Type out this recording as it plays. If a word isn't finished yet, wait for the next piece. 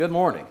Good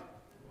morning.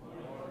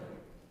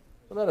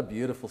 Isn't that a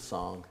beautiful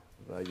song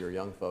by your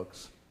young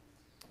folks?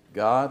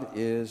 God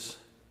is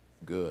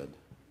good.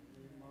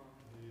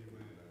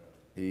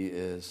 He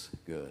is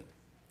good.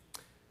 I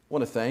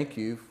want to thank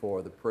you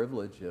for the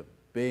privilege of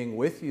being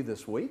with you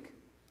this week.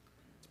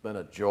 It's been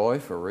a joy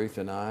for Ruth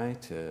and I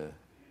to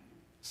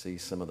see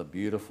some of the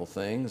beautiful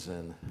things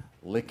in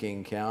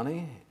Licking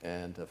County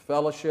and to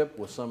fellowship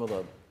with some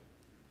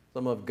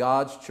of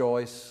God's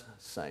choice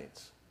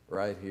saints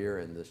right here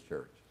in this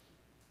church.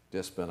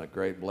 Just been a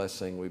great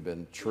blessing. We've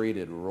been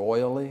treated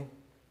royally.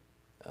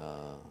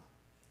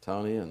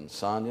 Tony and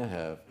Sonia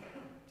have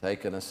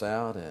taken us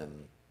out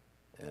and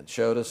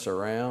showed us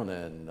around,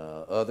 and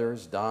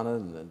others, Donna,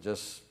 and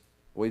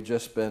we've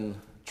just been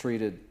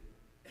treated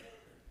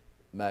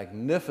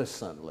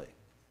magnificently.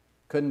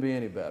 Couldn't be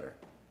any better.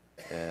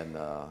 And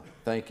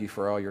thank you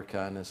for all your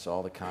kindness,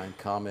 all the kind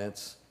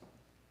comments,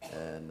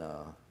 and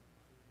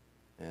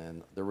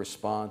the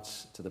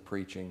response to the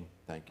preaching.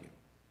 Thank you.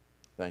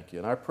 Thank you.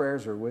 And our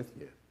prayers are with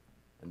you.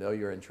 I know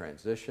you're in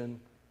transition,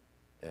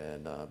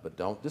 but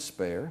don't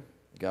despair.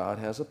 God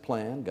has a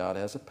plan. God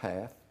has a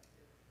path.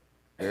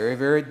 Very,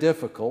 very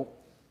difficult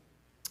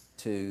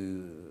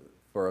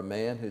for a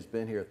man who's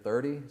been here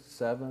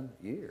 37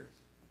 years.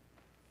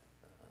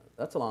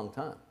 That's a long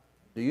time.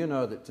 Do you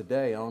know that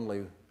today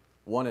only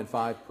 1 in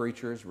 5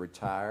 preachers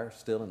retire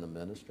still in the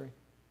ministry?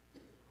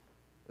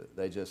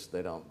 They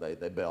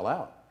bail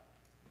out.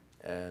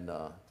 And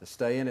to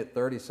stay in it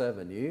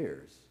 37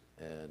 years,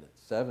 and at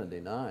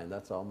 79,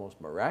 that's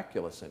almost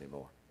miraculous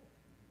anymore.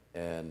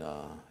 And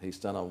he's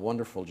done a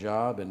wonderful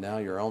job, and now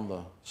you're on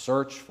the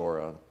search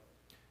for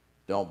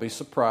don't be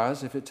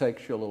surprised if it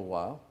takes you a little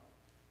while.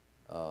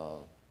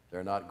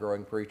 They're not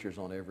growing preachers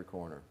on every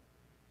corner.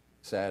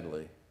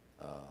 Sadly,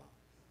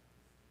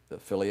 the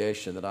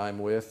affiliation that I'm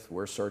with,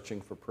 we're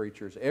searching for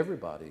preachers.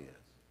 Everybody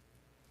is.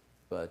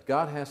 But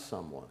God has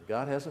someone.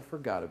 God hasn't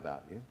forgot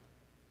about you.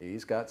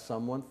 He's got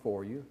someone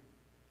for you,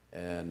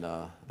 and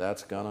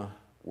that's going to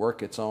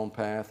work its own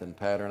path and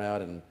pattern out,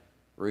 and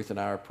Ruth and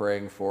I are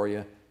praying for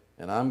you.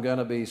 And I'm going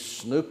to be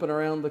snooping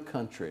around the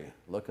country,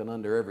 looking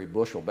under every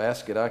bushel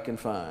basket I can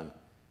find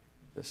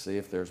to see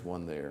if there's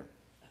one there.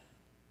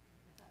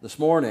 This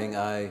morning,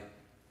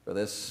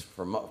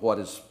 what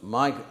is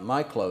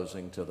my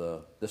closing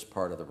to this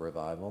part of the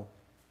revival,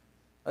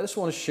 I just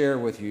want to share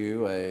with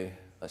you a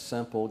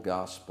simple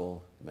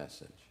gospel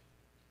message.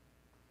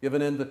 Give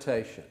an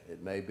invitation.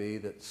 It may be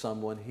that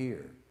someone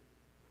here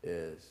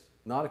is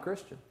not a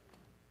Christian,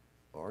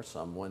 or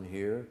someone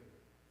here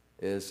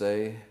is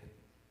a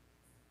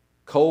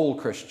cold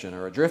Christian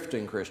or a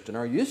drifting Christian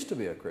or used to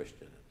be a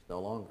Christian. It's no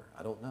longer.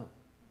 I don't know.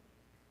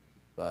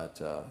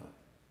 But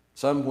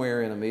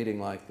somewhere in a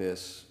meeting like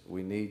this,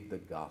 we need the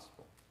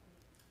gospel.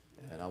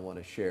 And I want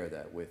to share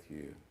that with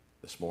you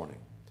this morning.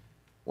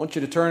 I want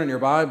you to turn in your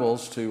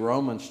Bibles to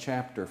Romans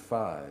chapter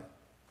 5.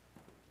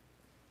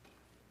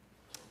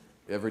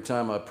 Every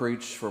time I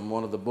preach from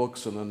one of the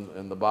books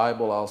in the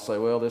Bible, I'll say,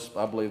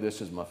 I believe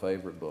this is my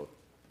favorite book.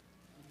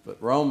 But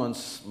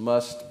Romans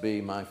must be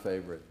my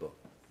favorite book.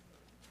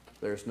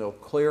 There's no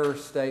clearer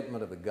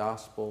statement of the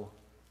gospel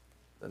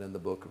than in the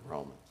book of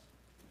Romans.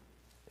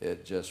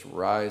 It just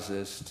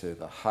rises to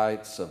the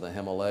heights of the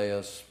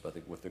Himalayas, but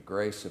with the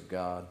grace of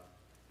God.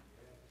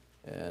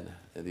 And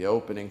in the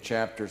opening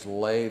chapters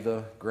lay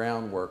the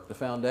groundwork, the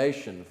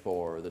foundation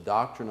for the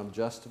doctrine of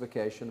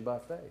justification by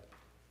faith.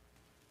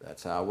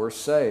 That's how we're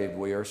saved.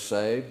 We are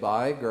saved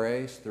by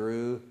grace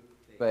through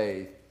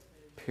faith,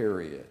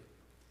 period.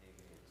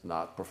 It's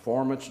not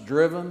performance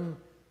driven.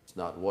 It's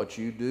not what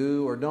you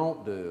do or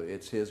don't do.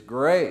 It's His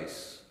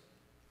grace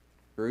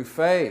through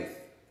faith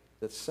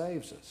that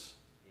saves us.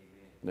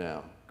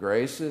 Now,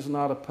 grace is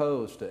not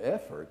opposed to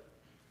effort.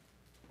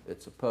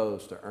 It's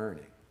opposed to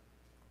earning.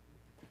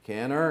 You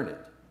can't earn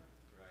it.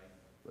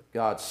 But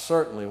God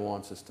certainly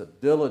wants us to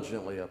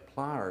diligently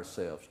apply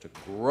ourselves to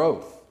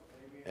growth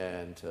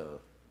and to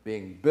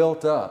being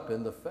built up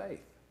in the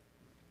faith.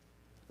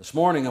 This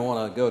morning I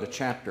want to go to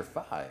chapter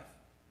 5.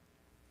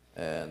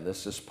 And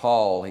this is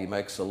Paul. He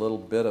makes a little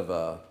bit of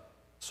a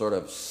sort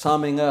of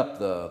summing up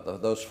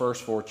those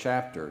first 4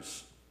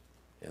 chapters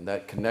in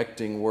that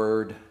connecting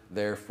word,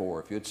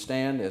 therefore. If you'd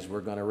stand as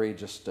we're going to read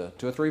just 2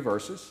 or 3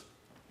 verses.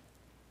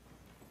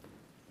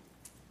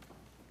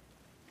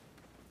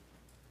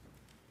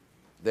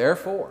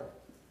 Therefore,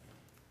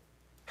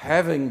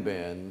 having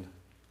been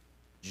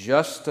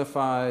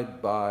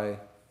justified by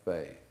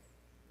faith,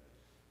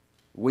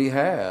 we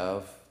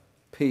have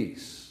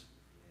peace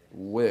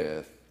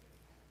with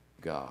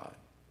God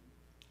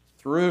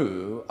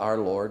through our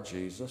Lord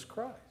Jesus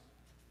Christ,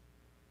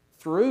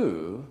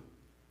 through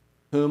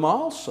whom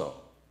also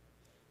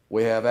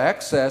we have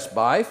access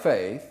by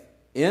faith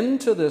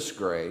into this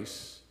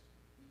grace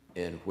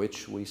in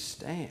which we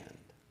stand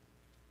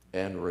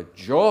and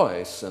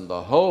rejoice in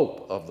the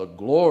hope of the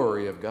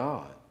glory of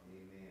God.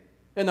 Amen.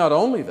 And not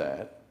only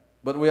that,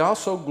 but we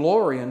also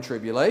glory in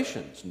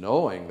tribulations,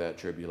 knowing that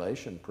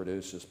tribulation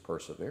produces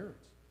perseverance.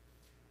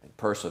 And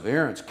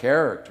perseverance,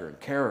 character, and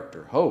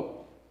character, hope.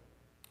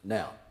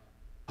 Now,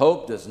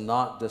 Hope does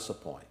not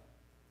disappoint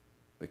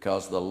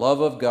because the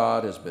love of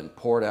God has been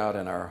poured out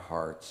in our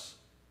hearts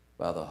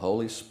by the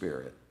Holy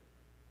Spirit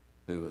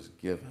who was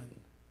given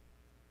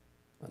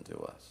unto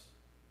us.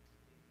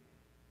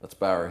 Let's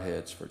bow our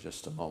heads for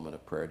just a moment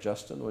of prayer.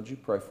 Justin, would you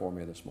pray for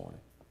me this morning?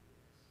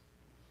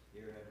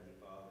 Dear Heavenly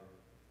Father,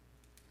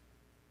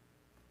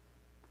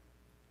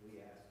 we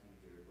ask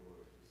you, dear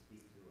Lord, to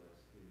speak to us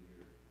through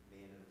your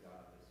man of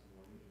God this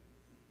morning.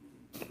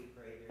 We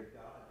pray, dear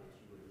God, that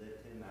you would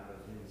lift him out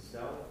of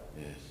himself.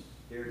 Yes.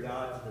 Dear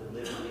God, to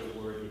deliver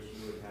your word that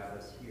you would have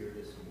us hear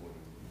this morning.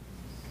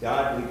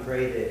 God, we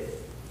pray that,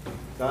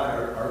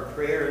 God, our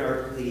prayer and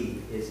our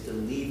plea is to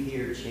leave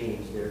here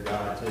changed, dear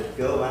God, to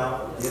go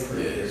out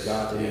different, dear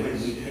God, than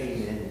when we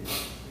came in.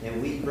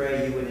 And we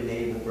pray you would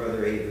enable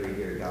Brother Avery,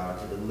 dear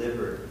God, to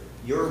deliver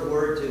your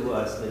word to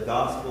us, the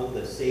gospel,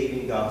 the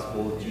saving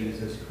gospel of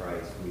Jesus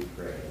Christ, we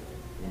pray.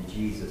 In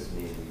Jesus'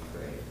 name we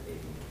pray.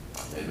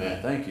 Amen.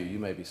 Amen. Thank you. You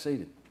may be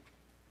seated.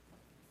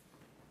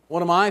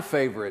 One of my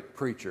favorite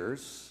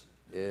preachers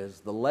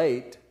is the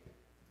late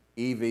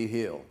E.V.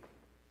 Hill.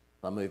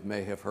 Some of you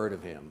may have heard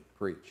of him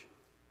preach.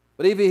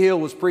 But E.V. Hill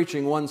was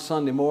preaching one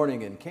Sunday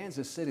morning in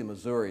Kansas City,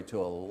 Missouri,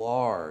 to a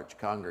large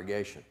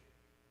congregation.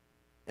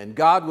 And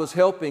God was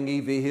helping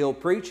E.V. Hill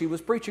preach. He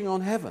was preaching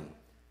on heaven.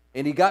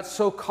 And he got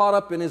so caught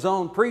up in his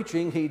own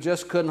preaching, he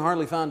just couldn't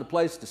hardly find a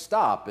place to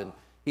stop. And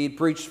he'd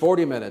preached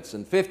 40 minutes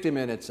and 50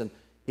 minutes, and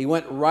he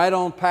went right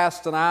on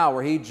past an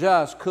hour. He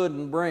just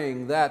couldn't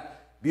bring that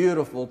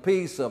beautiful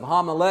piece of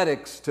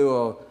homiletics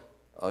to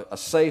a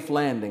safe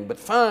landing. But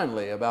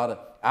finally, about an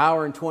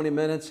hour and 20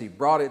 minutes, he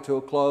brought it to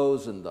a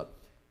close, and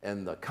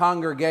the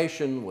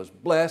congregation was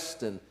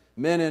blessed, and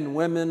men and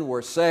women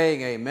were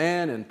saying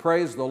amen and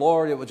praise the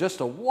Lord. It was just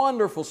a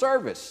wonderful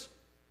service.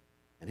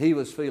 And he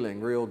was feeling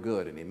real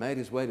good, and he made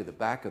his way to the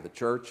back of the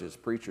church, as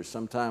preachers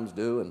sometimes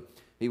do, and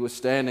he was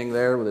standing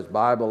there with his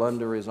Bible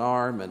under his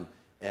arm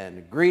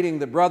and greeting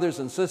the brothers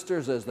and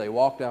sisters as they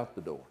walked out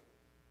the door.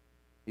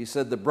 He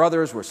said the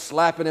brothers were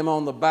slapping him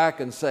on the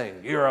back and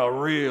saying, "You're a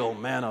real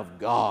man of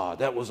God.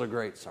 That was a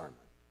great sermon."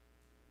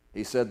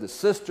 He said the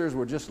sisters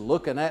were just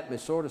looking at me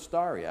sort of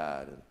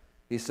starry-eyed. And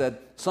he said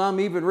some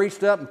even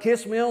reached up and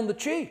kissed me on the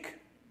cheek.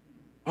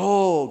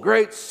 "Oh,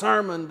 great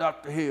sermon,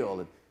 Dr.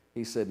 Hill." And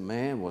he said,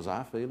 "Man, was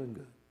I feeling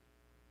good."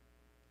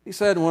 He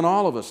said when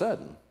all of a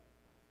sudden,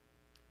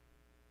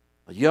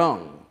 a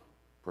young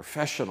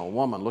professional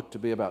woman looked to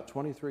be about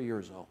 23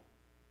 years old.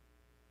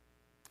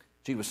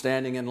 She was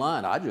standing in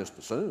line. I just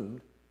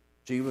assumed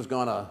she was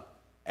going to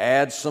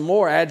add some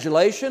more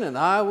adulation, and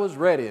I was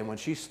ready. And when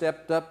she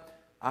stepped up,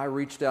 I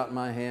reached out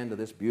my hand to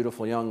this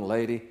beautiful young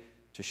lady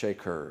to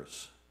shake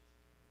hers.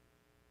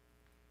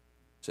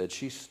 Said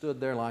she stood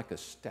there like a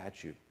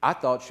statue. I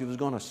thought she was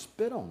going to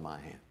spit on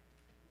my hand.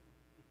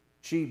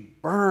 She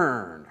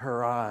burned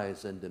her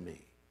eyes into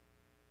me.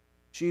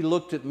 She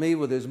looked at me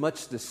with as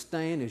much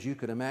disdain as you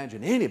could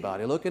imagine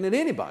anybody looking at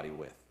anybody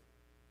with.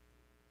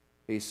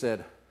 He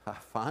said, I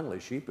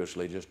finally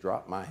sheepishly just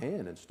dropped my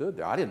hand and stood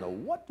there. I didn't know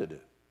what to do.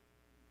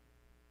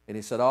 And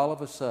he said, all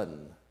of a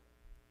sudden,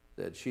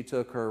 that she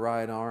took her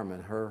right arm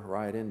and her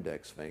right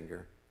index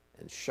finger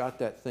and shot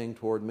that thing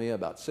toward me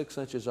about 6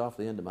 inches off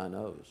the end of my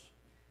nose.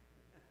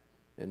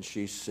 And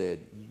she said,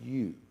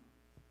 you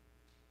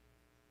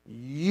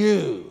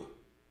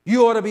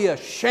ought to be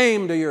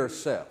ashamed of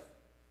yourself.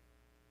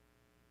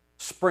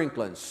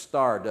 Sprinkling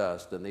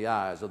stardust in the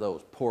eyes of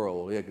those poor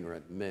old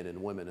ignorant men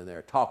and women in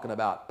there talking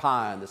about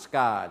pie in the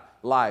sky and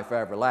life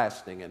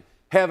everlasting and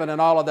heaven and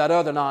all of that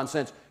other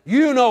nonsense.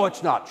 You know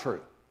it's not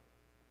true.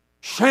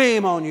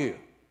 Shame on you.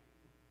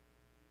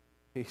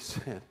 He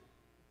said,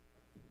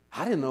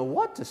 I didn't know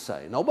what to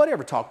say. Nobody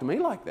ever talked to me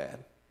like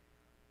that.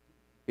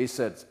 He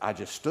said, I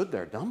just stood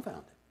there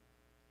dumbfounded.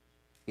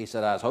 He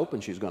said, I was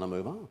hoping she was going to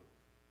move on.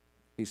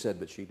 He said,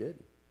 but she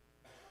didn't.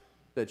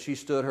 That she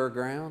stood her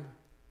ground,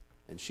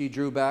 and she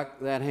drew back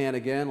that hand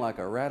again like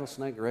a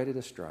rattlesnake ready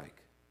to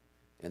strike.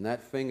 And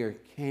that finger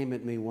came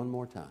at me one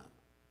more time.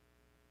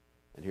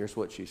 And here's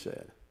what she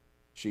said.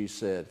 She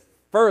said,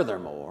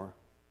 furthermore,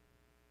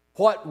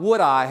 what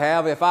would I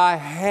have if I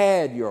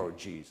had your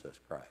Jesus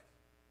Christ?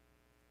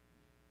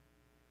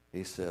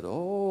 He said,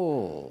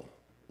 oh,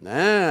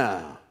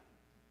 now,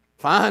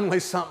 finally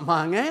something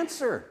I can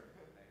answer.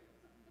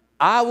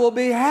 I will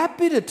be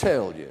happy to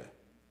tell you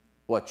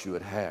what you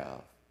would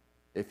have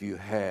if you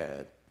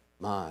had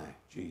my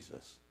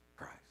Jesus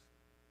Christ.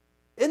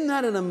 Isn't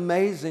that an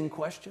amazing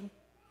question?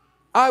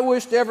 I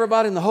wished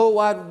everybody in the whole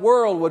wide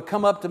world would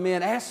come up to me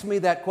and ask me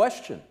that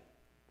question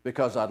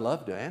because I'd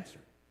love to answer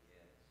it.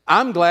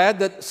 I'm glad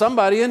that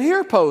somebody in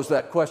here posed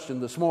that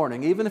question this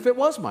morning, even if it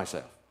was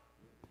myself,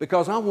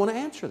 because I want to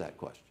answer that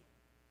question.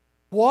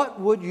 What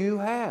would you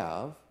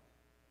have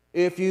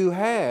if you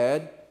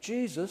had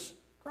Jesus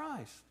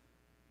Christ?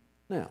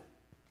 Now,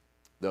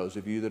 those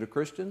of you that are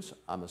Christians,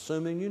 I'm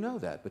assuming you know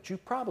that, but you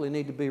probably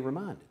need to be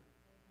reminded.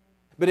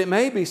 But it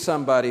may be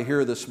somebody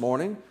here this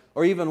morning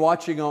or even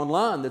watching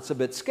online that's a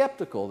bit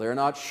skeptical. They're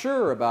not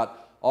sure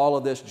about all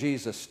of this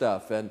Jesus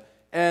stuff. And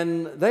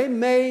And they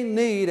may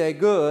need a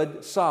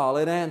good,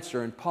 solid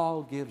answer, and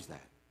Paul gives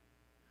that.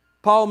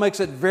 Paul makes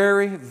it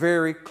very,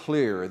 very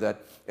clear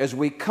that as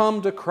we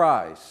come to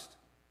Christ,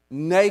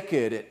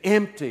 naked and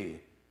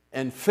empty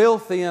and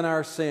filthy in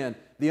our sin,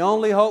 the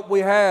only hope we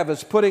have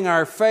is putting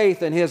our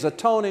faith in His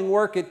atoning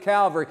work at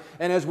Calvary.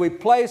 And as we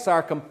place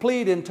our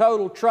complete and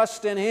total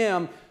trust in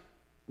Him,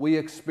 we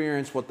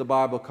experience what the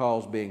Bible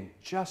calls being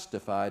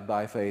justified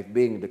by faith,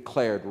 being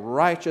declared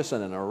righteous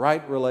and in a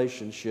right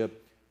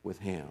relationship with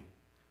Him.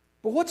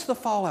 But what's the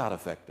fallout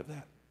effect of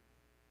that?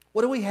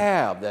 What do we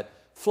have that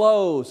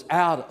flows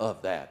out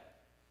of that?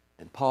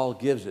 And Paul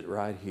gives it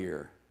right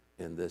here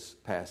in this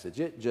passage.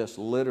 It just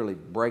literally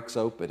breaks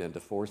open into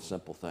four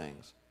simple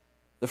things.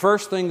 The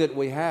first thing that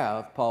we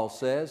have, Paul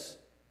says,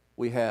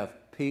 we have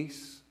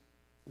peace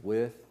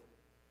with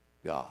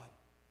God.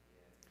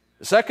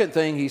 The second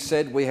thing he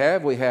said we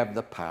have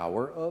the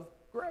power of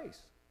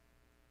grace.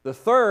 The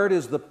third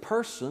is the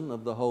person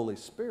of the Holy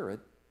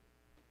Spirit.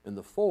 And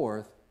the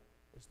fourth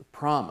is the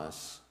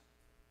promise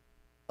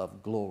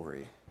of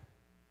glory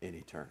in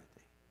eternity.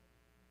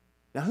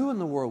 Now, who in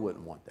the world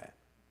wouldn't want that?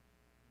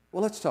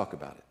 Well, let's talk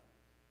about it.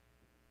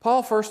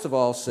 Paul, first of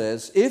all,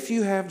 says, if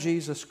you have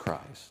Jesus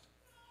Christ,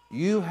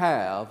 you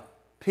have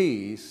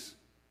peace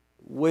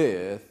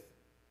with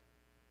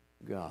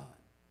God.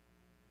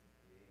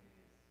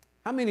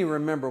 How many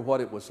remember what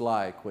it was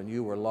like when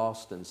you were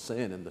lost in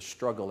sin and the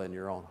struggle in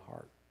your own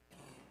heart?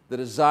 The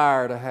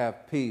desire to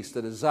have peace,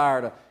 the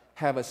desire to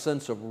have a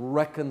sense of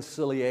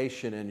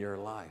reconciliation in your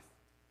life.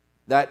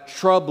 That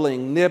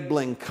troubling,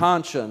 nibbling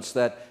conscience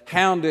that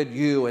hounded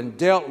you and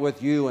dealt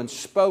with you and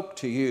spoke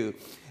to you.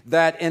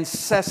 That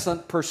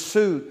incessant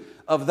pursuit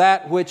of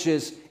that which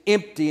is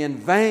empty and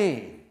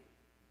vain.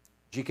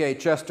 G.K.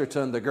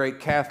 Chesterton, the great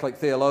Catholic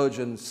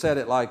theologian, said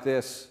it like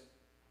this.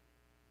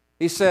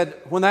 He said,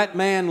 when that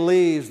man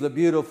leaves the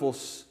beautiful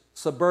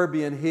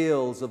suburban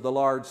hills of the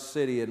large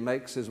city and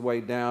makes his way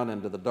down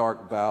into the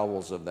dark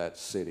bowels of that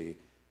city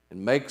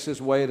and makes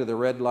his way to the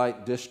red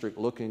light district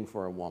looking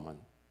for a woman,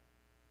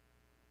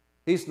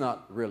 he's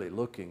not really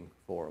looking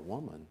for a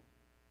woman.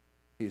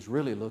 He's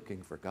really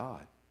looking for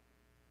God.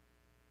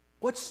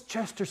 What's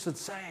Chesterton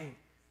saying?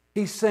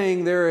 He's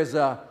saying there is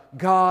a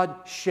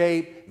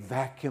God-shaped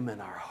vacuum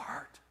in our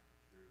heart.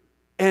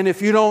 And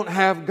if you don't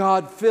have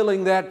God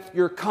filling that,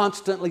 you're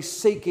constantly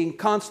seeking,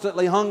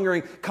 constantly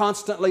hungering,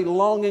 constantly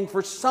longing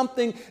for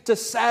something to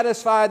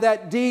satisfy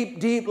that deep,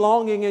 deep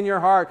longing in your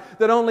heart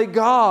that only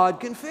God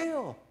can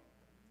fill.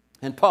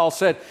 And Paul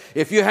said,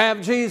 if you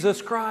have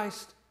Jesus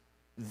Christ,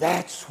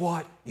 that's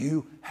what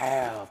you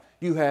have.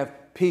 You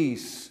have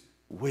peace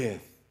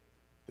with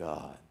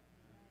God.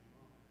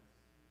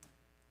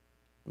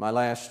 My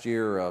last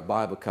year of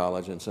Bible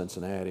college in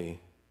Cincinnati,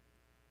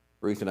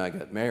 Ruth and I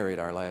got married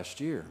our last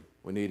year.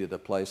 We needed a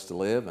place to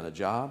live and a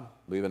job,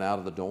 moving out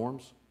of the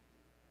dorms.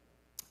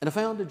 And I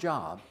found a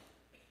job.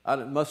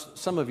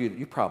 Some of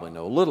you probably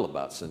know a little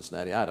about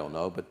Cincinnati. I don't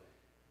know,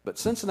 but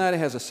Cincinnati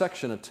has a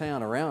section of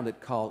town around it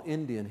called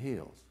Indian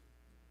Hills.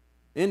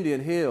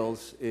 Indian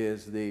Hills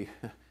is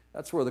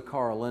that's where the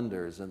Carl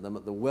Linders and some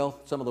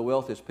of the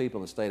wealthiest people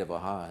in the state of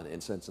Ohio,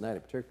 in Cincinnati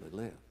particularly,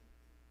 live,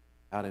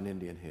 out in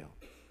Indian Hill.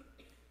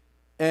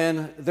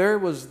 And there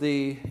was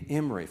the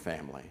Avery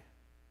family.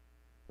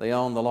 They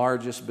owned the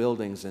largest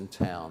buildings in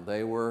town.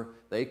 They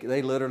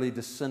literally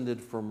descended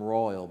from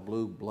royal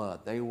blue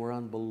blood. They were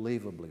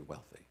unbelievably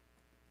wealthy.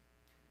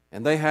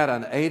 And they had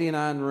an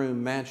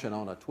 89-room mansion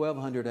on a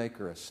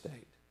 1,200-acre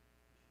estate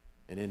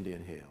in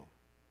Indian Hill.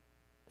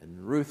 And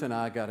Ruth and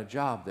I got a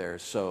job there.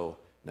 So,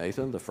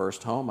 Nathan, the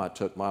first home I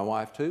took my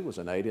wife to was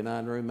an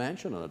 89-room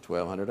mansion on a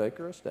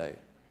 1,200-acre estate.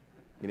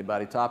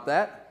 Anybody top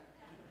that?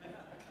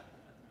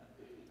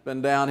 It's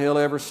been downhill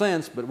ever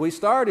since, but we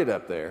started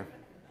up there.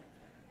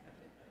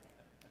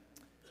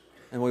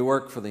 And we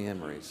worked for the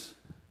Emerys.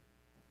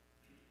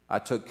 I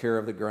took care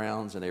of the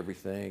grounds and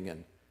everything,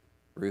 and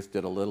Ruth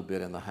did a little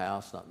bit in the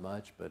house, not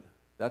much, but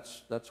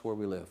that's where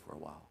we lived for a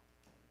while.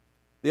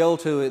 The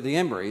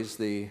Emerys,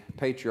 the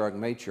patriarch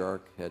and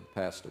matriarch, had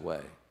passed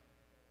away.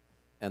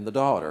 And the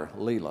daughter,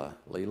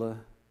 Leela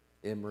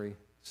Emery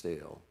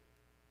Steele,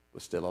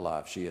 was still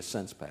alive. She has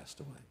since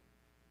passed away.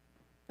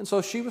 And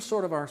so she was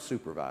sort of our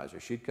supervisor.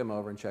 She'd come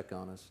over and check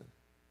on us,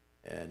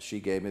 and she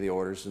gave me the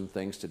orders and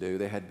things to do.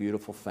 They had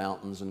beautiful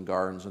fountains and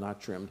gardens, and I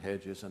trimmed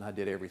hedges, and I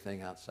did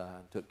everything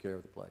outside, took care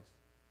of the place.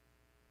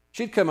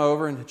 She'd come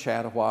over and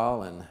chat a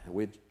while, and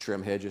we'd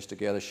trim hedges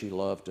together. She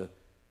loved to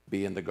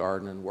be in the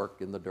garden and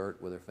work in the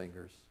dirt with her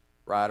fingers,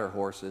 ride her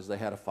horses. They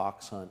had a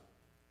fox hunt.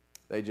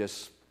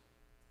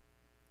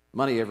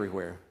 Money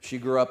everywhere. She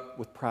grew up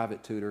with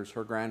private tutors.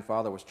 Her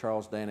grandfather was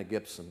Charles Dana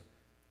Gibson,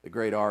 the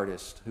great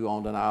artist who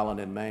owned an island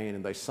in Maine,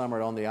 and they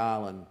summered on the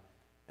island,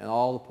 and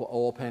all the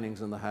oil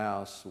paintings in the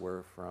house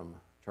were from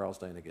Charles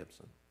Dana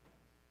Gibson.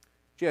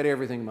 She had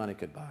everything money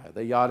could buy.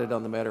 They yachted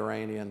on the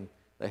Mediterranean.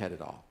 They had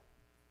it all.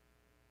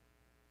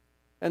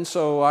 And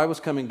so I was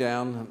coming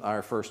down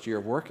our first year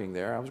of working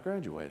there. I was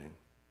graduating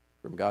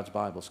from God's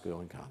Bible School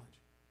in college.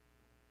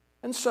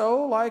 And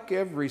so, like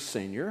every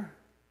senior,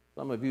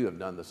 Some of you have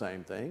done the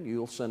same thing.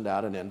 You'll send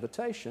out an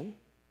invitation.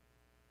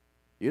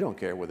 You don't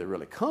care whether they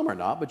really come or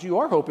not, but you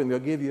are hoping they'll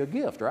give you a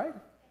gift, right?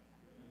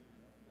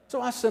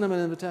 So I sent them an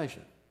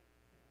invitation.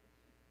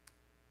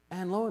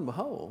 And lo and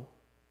behold,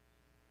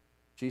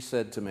 she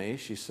said to me,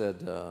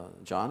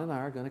 John and I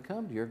are going to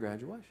come to your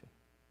graduation.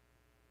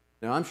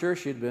 Now, I'm sure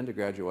she'd been to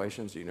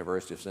graduations at the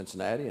University of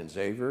Cincinnati and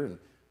Xavier and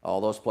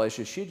all those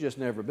places. She'd just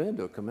never been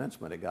to a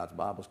commencement at God's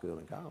Bible School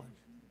and College.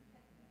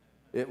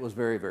 It was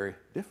very, very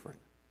different.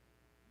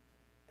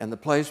 And the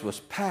place was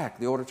packed.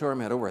 The auditorium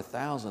had over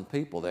 1,000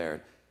 people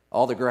there.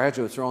 All the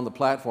graduates are on the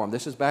platform.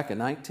 This is back in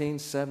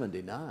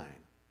 1979.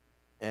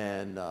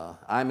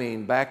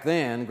 And back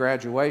then,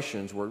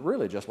 graduations were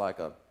really just like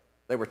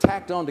they were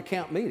tacked on to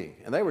camp meeting,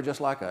 and they were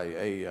just like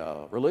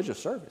a religious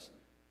service.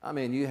 I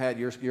mean, you had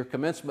your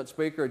commencement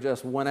speaker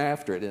just went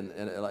after it in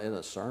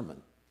a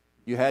sermon.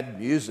 You had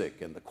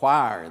music and the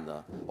choir and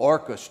the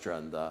orchestra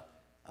and the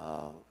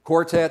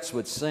quartets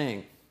would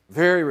sing.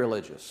 Very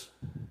religious.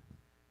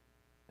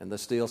 And the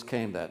Steeles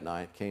came that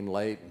night, came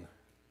late, and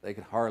they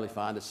could hardly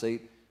find a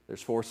seat.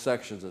 There's 4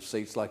 sections of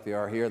seats like they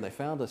are here, and they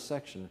found a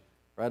section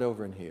right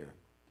over in here.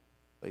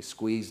 They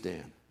squeezed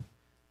in.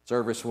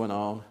 Service went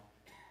on.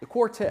 The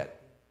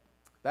quartet.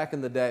 Back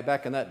in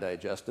that day,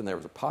 Justin, there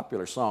was a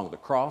popular song, "The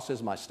Cross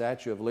is My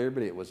Statue of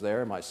Liberty. It was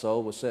there, my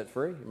soul was set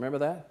free." Remember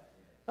that?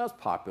 That was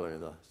popular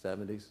in the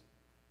 70s.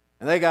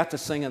 And they got to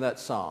singing that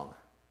song.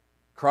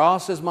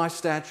 "Cross is my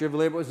statue of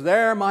liberty. It was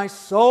there, my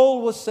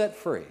soul was set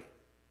free."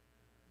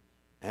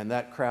 And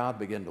that crowd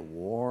began to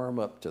warm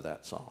up to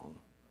that song.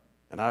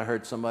 And I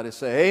heard somebody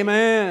say,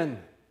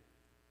 "Amen.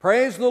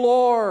 Praise the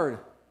Lord."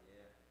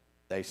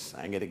 They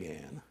sang it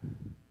again.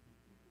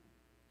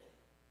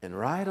 And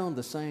right on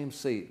the same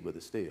seat with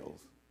the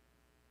Steeles,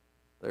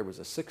 there was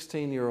a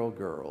 16-year-old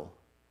girl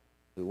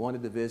who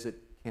wanted to visit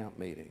camp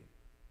meeting.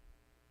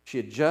 She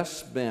had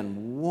just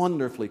been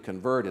wonderfully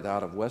converted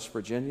out of West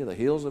Virginia, the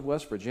hills of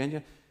West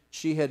Virginia.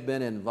 She had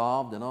been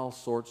involved in all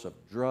sorts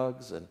of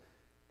drugs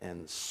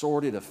and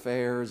sordid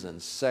affairs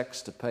and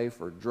sex to pay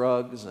for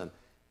drugs and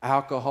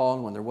alcohol,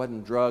 and when there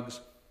wasn't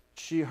drugs,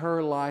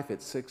 her life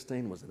at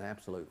 16 was an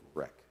absolute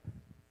wreck.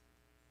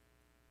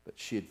 But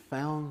she had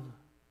found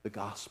the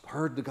gospel,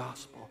 heard the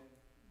gospel,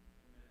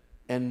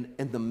 and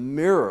in the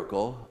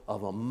miracle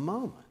of a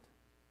moment,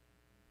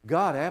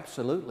 God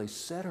absolutely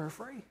set her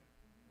free.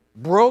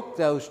 Broke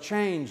those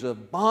chains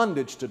of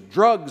bondage to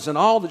drugs and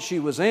all that she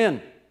was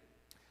in.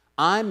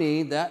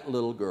 That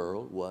little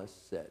girl was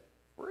set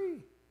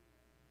free.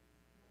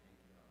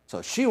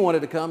 So she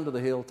wanted to come to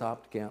the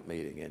hilltop camp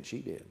meeting, and she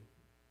did.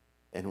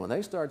 And when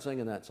they started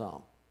singing that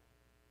song,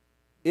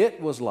 it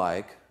was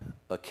like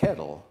a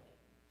kettle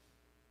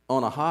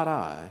on a hot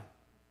eye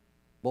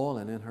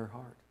boiling in her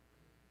heart.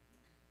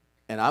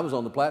 And I was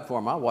on the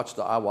platform. I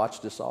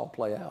watched this all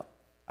play out.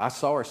 I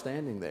saw her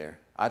standing there.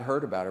 I'd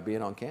heard about her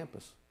being on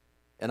campus.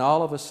 And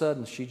all of a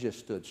sudden, she just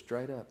stood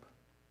straight up.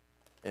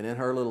 And in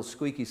her little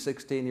squeaky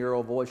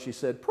 16-year-old voice, she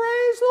said,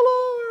 "Praise the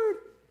Lord."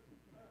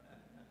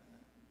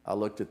 I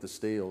looked at the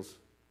Steeles.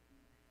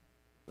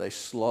 They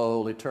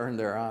slowly turned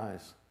their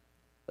eyes.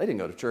 They didn't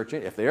go to church.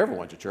 If they ever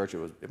went to church,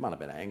 it might have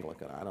been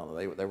Anglican. I don't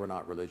know. They were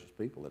not religious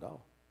people at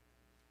all.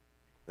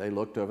 They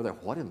looked over there.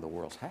 What in the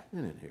world's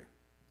happening in here?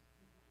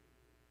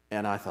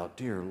 And I thought,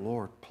 dear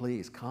Lord,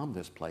 please calm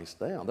this place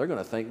down. They're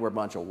going to think we're a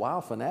bunch of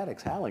wild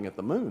fanatics howling at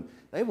the moon.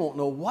 They won't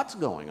know what's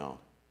going on.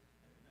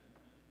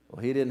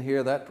 Well, he didn't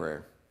hear that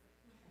prayer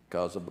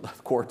because the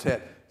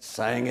quartet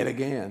sang it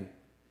again.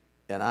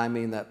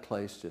 And that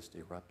place just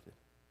erupted.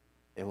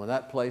 And when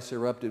that place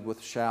erupted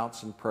with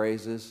shouts and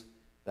praises,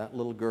 that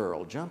little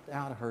girl jumped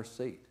out of her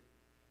seat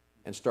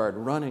and started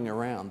running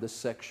around this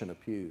section of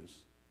pews.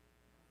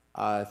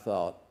 I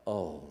thought,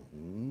 oh,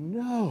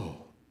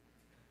 no.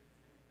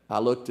 I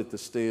looked at the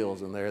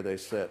Steeles, and there they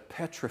sat,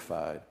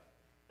 petrified.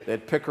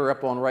 They'd pick her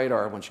up on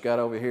radar when she got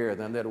over here, and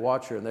then they'd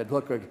watch her, and they'd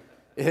look.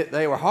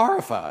 They were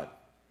horrified.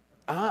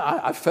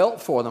 I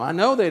felt for them. I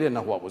know they didn't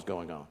know what was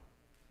going on.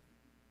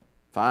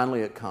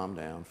 Finally, it calmed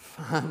down.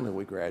 Finally,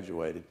 we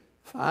graduated.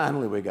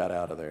 Finally, we got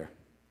out of there.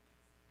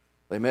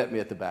 They met me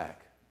at the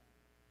back.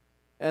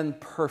 And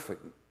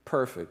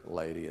perfect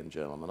lady and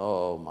gentleman.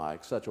 Oh,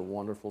 Mike, such a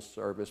wonderful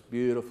service,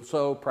 beautiful,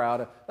 so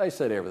proud of. They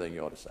said everything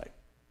you ought to say.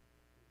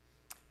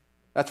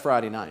 That's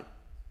Friday night.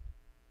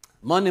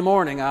 Monday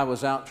morning, I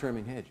was out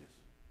trimming hedges.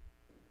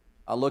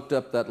 I looked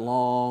up that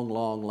long,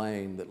 long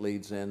lane that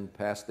leads in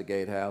past the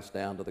gatehouse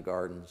down to the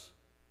gardens,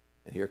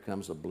 and here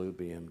comes a blue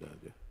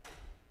BMW,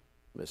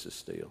 Mrs.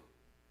 Steele.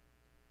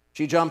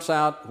 She jumps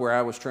out where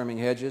I was trimming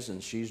hedges,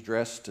 and she's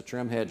dressed to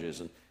trim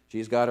hedges, and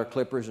she's got her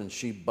clippers, and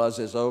she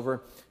buzzes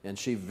over, and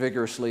she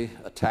vigorously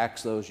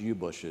attacks those yew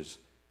bushes.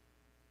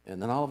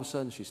 And then all of a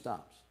sudden, she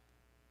stops.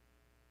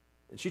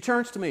 And she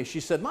turns to me. She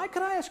said, "Mike,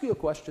 can I ask you a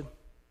question?"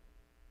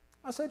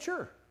 I said,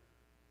 "Sure."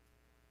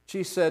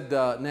 She said,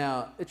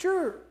 "Now, it's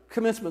your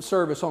commencement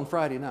service on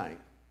Friday night."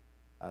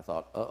 I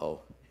thought,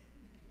 uh-oh.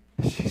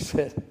 She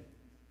said,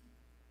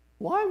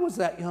 "Why was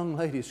that young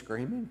lady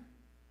screaming?"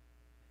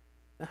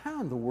 Now,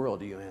 how in the world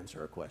do you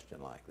answer a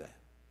question like that?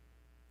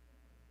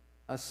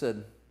 I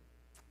said,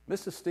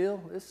 Mrs.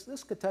 Steele,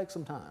 this could take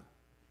some time.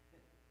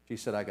 She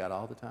said, I got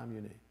all the time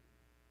you need.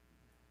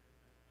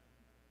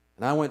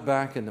 And I went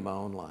back into my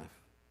own life.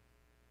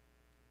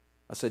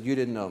 I said, you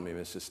didn't know me,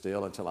 Mrs.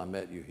 Steele, until I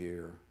met you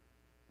here.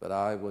 But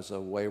I was a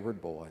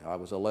wayward boy. I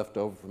was a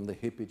leftover from the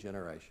hippie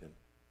generation,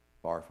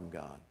 far from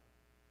God.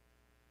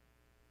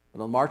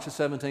 But on March the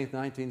 17th,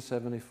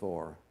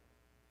 1974,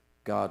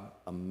 God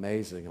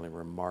amazingly,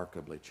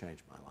 remarkably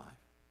changed my life.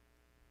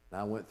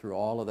 And I went through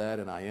all of that,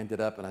 and I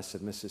ended up, and I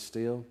said, Mrs.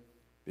 Steele,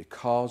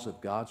 because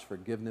of God's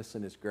forgiveness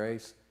and His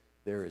grace,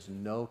 there is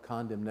no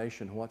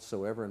condemnation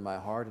whatsoever in my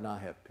heart, and I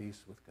have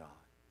peace with God.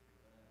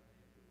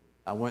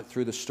 I went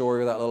through the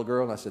story of that little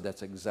girl, and I said,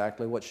 that's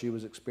exactly what she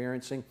was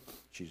experiencing.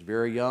 She's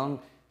very young.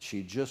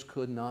 She just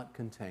could not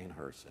contain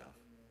herself,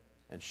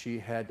 and she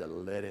had to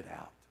let it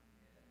out.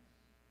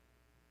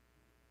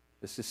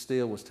 Mrs.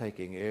 Steele was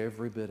taking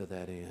every bit of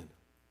that in.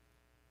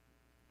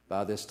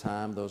 By this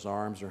time, those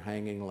arms are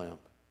hanging limp.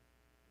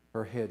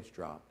 Her head's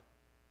dropped.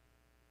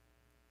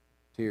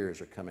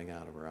 Tears are coming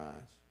out of her eyes.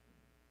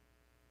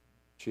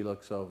 She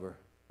looks over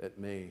at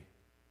me,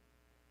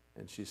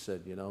 and she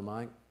said, you know,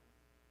 Mike,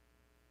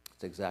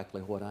 it's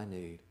exactly what I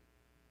need.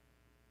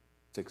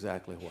 It's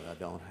exactly what I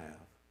don't have.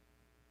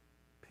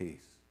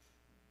 Peace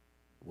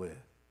with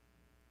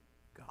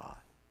God.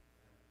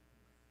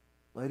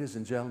 Ladies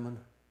and gentlemen,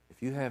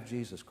 if you have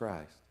Jesus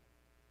Christ,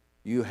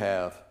 you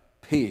have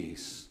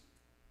peace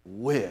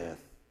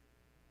with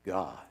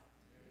God.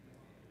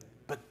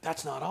 But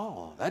that's not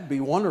all. That'd be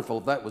wonderful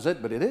if that was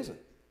it, but it isn't.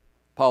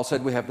 Paul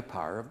said we have the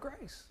power of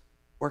grace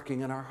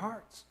working in our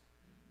hearts.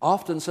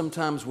 Often,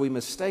 sometimes we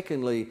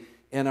mistakenly,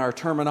 in our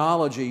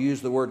terminology,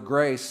 use the word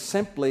grace,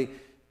 simply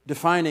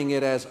defining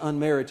it as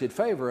unmerited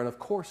favor, and of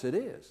course it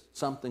is.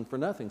 Something for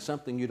nothing,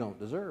 something you don't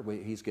deserve.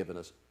 He's given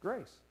us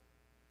grace.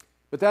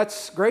 But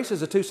grace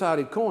is a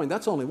two-sided coin.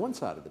 That's only one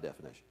side of the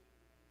definition.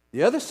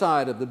 The other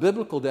side of the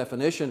biblical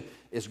definition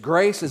is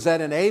grace is that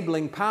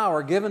enabling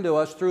power given to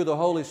us through the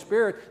Holy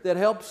Spirit that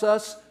helps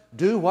us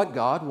do what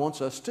God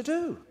wants us to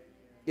do.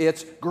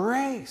 It's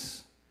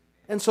grace.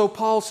 And so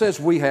Paul says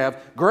we have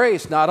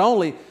grace, not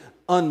only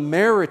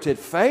unmerited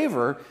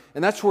favor,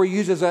 and that's where he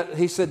uses that.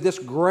 He said this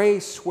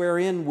grace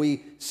wherein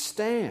we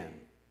stand.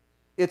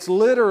 It's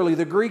literally,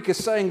 the Greek is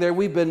saying there,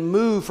 we've been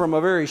moved from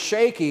a very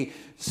shaky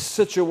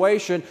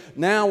situation.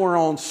 Now we're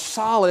on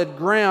solid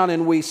ground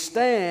and we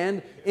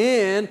stand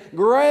in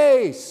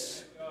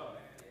grace.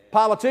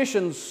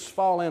 Politicians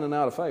fall in and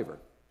out of favor,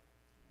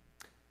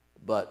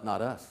 but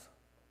not us.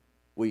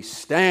 We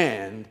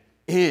stand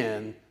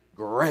in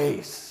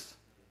grace,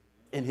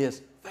 in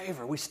His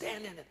favor. We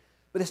stand in it.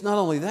 But it's not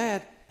only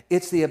that,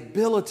 it's the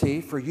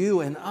ability for you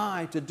and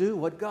I to do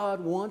what God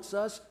wants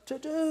us to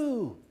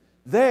do.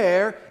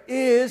 There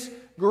is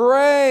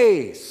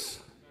grace,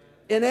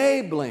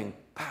 enabling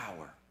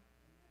power.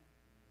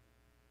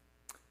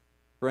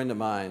 A friend of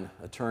mine,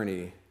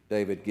 attorney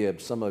David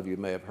Gibbs, some of you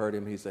may have heard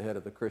him. He's the head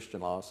of the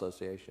Christian Law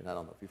Association. I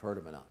don't know if you've heard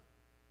him or not.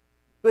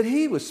 But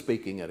he was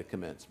speaking at a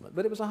commencement,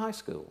 but it was a high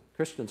school,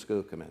 Christian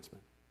school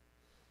commencement.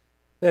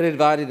 They had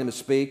invited him to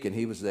speak, and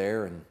he was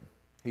there, and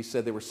he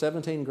said there were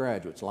 17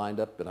 graduates lined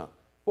up in a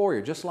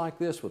foyer just like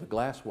this with a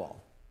glass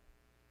wall.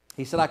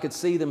 He said, I could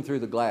see them through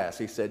the glass.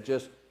 He said,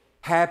 just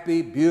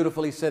happy,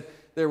 beautiful. He said,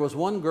 there was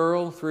one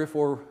girl 3 or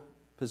 4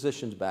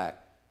 positions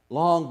back,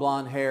 long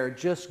blonde hair,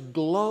 just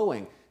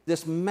glowing,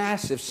 this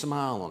massive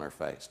smile on her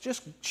face.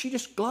 She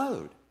just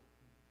glowed.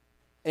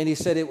 And he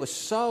said it was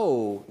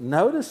so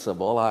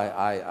noticeable,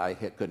 I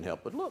couldn't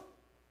help but look.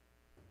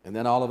 And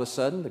then all of a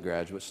sudden, the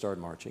graduates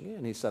started marching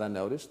in. He said, I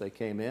noticed they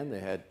came in, they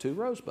had 2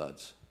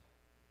 rosebuds.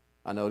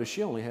 I noticed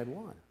she only had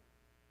 1.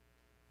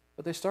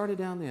 But they started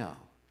down the aisle.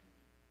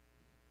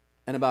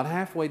 And about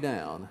halfway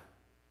down,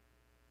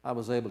 I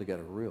was able to get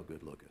a real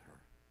good look at her.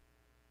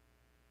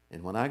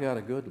 And when I got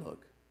a good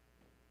look,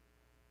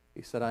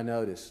 he said, I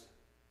noticed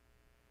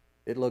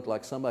it looked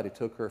like somebody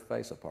took her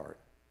face apart.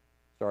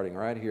 Starting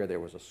right here, there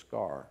was a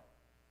scar.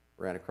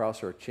 Ran across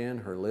her chin,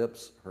 her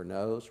lips, her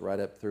nose, right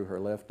up through her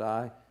left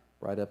eye,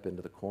 right up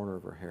into the corner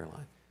of her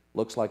hairline.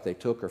 Looks like they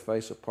took her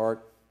face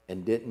apart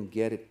and didn't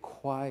get it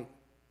quite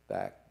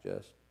back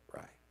just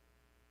right.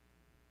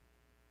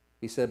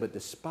 He said, but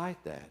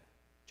despite that,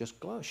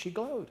 she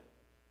glowed.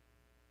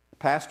 The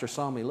pastor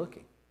saw me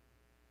looking.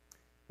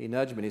 He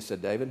nudged me and he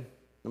said, David,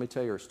 let me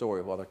tell you her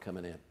story while they're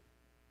coming in.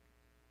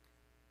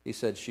 He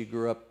said she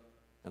grew up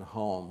in a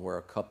home where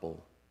a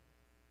couple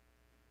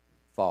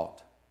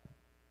fought.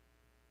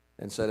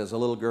 And said as a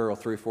little girl,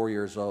 3 or 4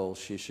 years old,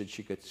 she said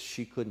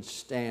she couldn't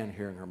stand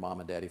hearing her mom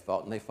and daddy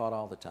fought, and they fought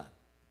all the time.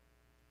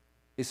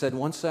 He said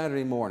one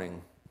Saturday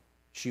morning,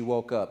 she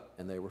woke up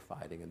and they were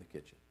fighting in the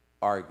kitchen,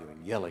 arguing,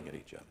 yelling at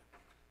each other.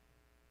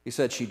 He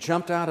said she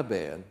jumped out of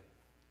bed,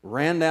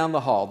 ran down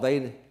the hall.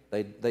 They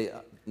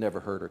never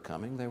heard her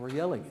coming. They were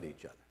yelling at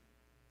each other.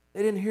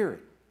 They didn't hear it.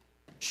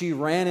 She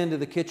ran into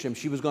the kitchen.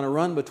 She was going to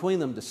run between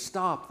them to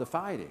stop the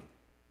fighting.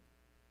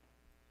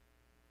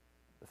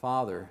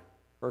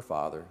 Her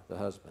father, the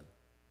husband,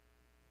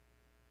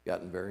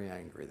 gotten very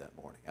angry that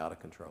morning, out of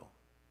control.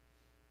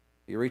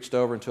 He reached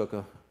over and took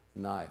a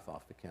knife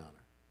off the counter.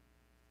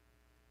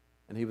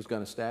 And he was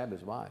going to stab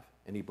his wife.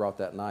 And he brought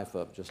that knife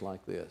up just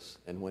like this.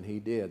 And when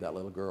he did, that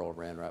little girl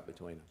ran right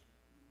between them.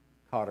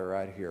 Caught her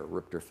right here,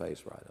 ripped her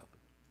face right up.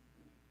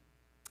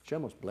 She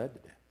almost bled to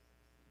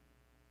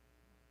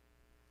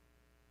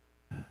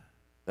death.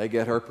 They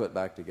get her put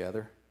back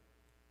together.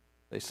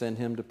 They send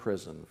him to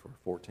prison for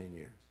 14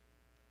 years.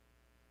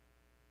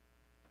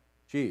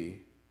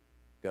 She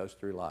goes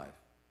through life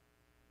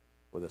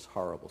with this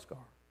horrible scar.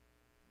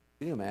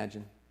 Can you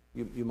imagine?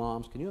 You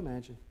moms, can you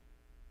imagine?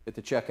 At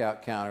the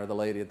checkout counter, the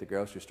lady at the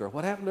grocery store,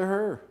 what happened to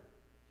her?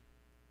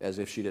 As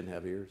if she didn't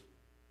have ears.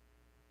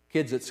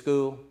 Kids at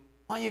school,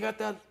 why you got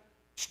that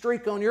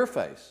streak on your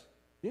face?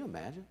 Can you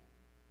imagine?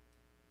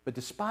 But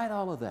despite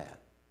all of that,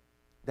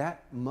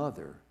 that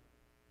mother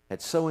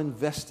had so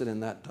invested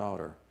in that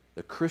daughter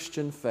the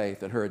Christian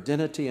faith and her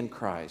identity in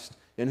Christ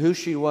and who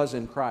she was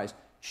in Christ,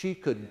 she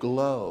could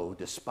glow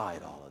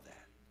despite all of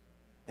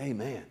that.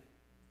 Amen.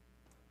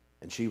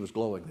 And she was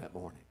glowing that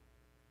morning.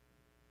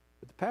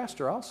 But the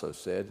pastor also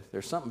said,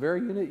 there's something very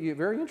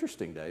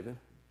interesting, David,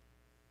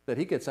 that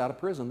he gets out of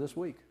prison this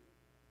week.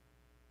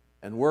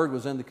 And word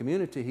was in the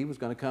community he was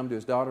going to come to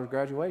his daughter's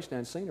graduation. I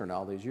hadn't seen her in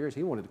all these years.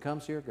 He wanted to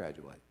come see her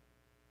graduate.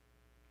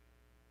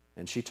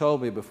 And she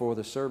told me before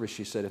the service,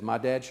 she said, if my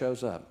dad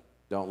shows up,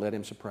 don't let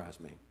him surprise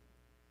me.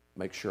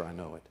 Make sure I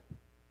know it.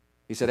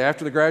 He said,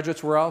 after the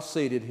graduates were all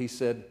seated, he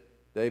said,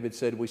 David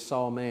said, we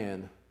saw a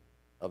man,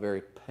 a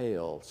very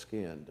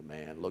pale-skinned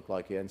man, looked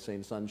like he hadn't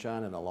seen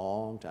sunshine in a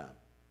long time,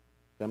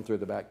 come through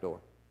the back door,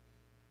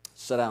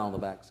 sit down on the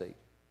back seat.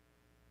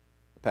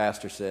 The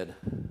pastor said,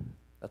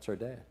 that's her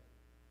dad.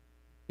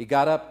 He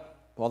got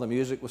up while the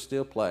music was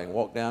still playing,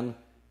 walked down,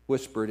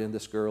 whispered in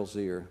this girl's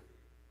ear.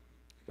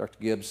 Dr.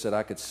 Gibbs said,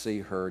 I could see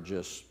her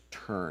just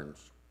turn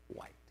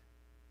white.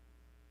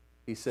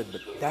 He said,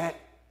 but that,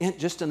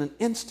 just in an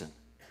instant,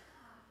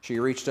 she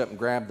reached up and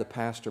grabbed the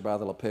pastor by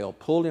the lapel,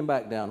 pulled him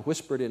back down,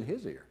 whispered in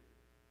his ear.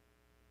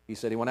 He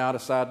said he went out a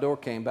side door,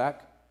 came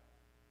back,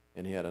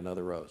 and he had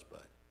another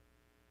rosebud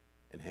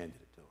and handed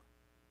it to her.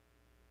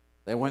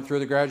 They went through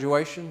the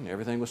graduation,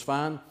 everything was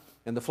fine,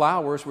 and the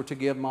flowers were to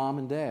give mom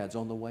and dad's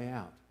on the way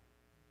out.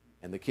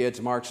 And the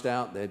kids marched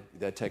out,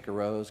 they'd take a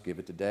rose, give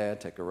it to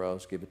dad, take a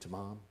rose, give it to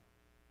mom.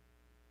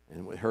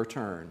 And with her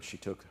turn, she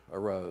took a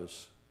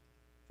rose.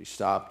 She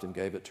stopped and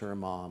gave it to her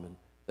mom, and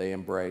they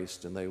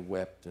embraced and they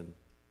wept and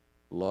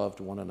loved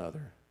one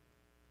another.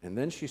 And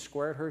then she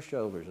squared her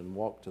shoulders and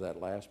walked to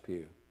that last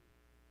pew.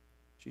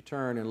 She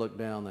turned and looked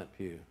down that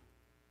pew.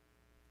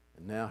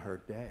 And now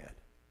her dad,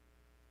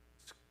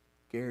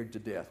 scared to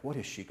death, what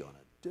is she going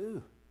to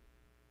do?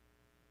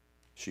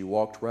 She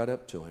walked right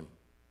up to him.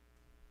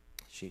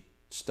 She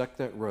stuck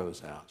that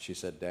rose out. She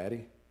said,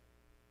 Daddy,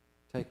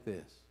 take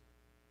this.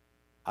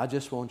 I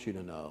just want you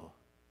to know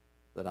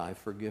that I've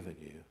forgiven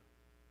you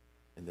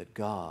and that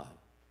God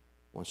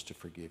wants to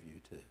forgive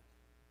you too.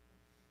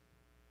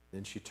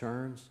 Then she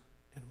turns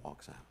and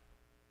walks out.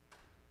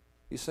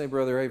 You say,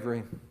 Brother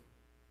Avery,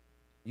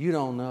 you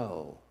don't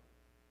know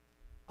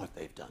what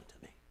they've done to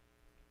me.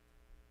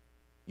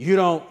 You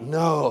don't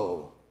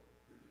know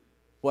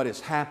what has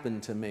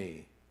happened to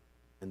me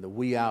in the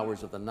wee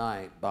hours of the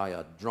night by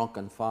a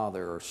drunken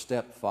father or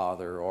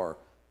stepfather or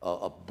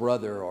a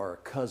brother or a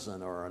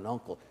cousin or an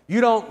uncle.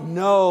 You don't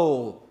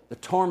know the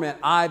torment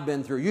I've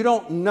been through. You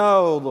don't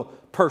know the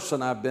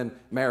person I've been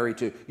married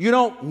to. You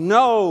don't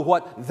know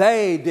what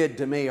they did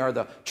to me or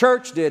the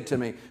church did to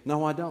me.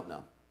 No, I don't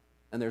know.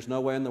 And there's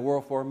no way in the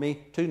world for me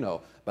to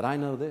know. But I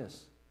know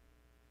this.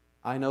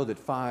 I know that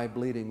 5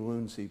 bleeding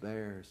wounds he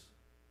bears,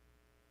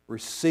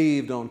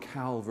 received on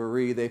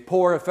Calvary. They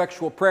pour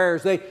effectual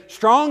prayers. They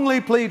strongly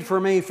plead for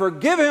me.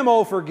 Forgive him,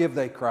 oh forgive,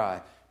 they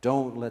cry.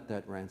 Don't let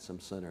that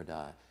ransomed sinner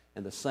die.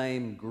 And the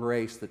same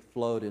grace that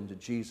flowed into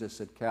Jesus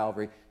at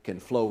Calvary can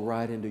flow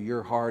right into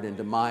your heart,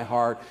 into my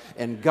heart.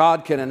 And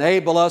God can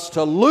enable us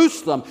to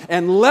loose them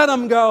and let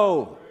them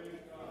go.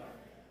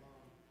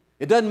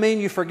 It doesn't mean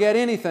you forget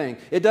anything.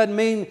 It doesn't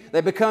mean they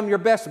become your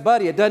best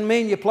buddy. It doesn't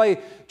mean you play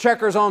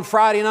checkers on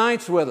Friday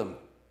nights with them.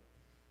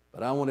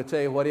 But I want to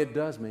tell you what it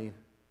does mean.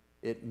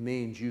 It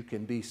means you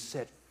can be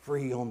set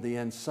free on the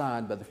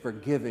inside by the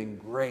forgiving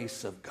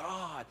grace of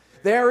God.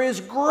 There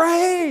is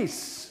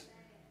grace.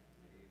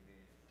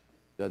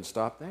 Doesn't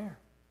stop there.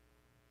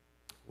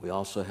 We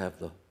also have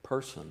the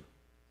person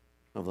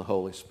of the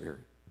Holy Spirit.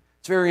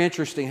 It's very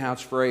interesting how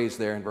it's phrased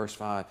there in verse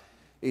 5.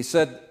 He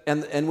said,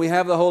 and we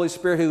have the Holy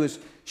Spirit who is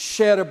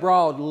shed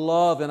abroad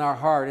love in our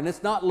heart. And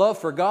it's not love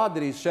for God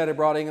that He's shed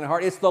abroad in our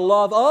heart. It's the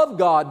love of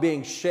God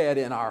being shed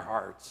in our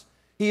hearts.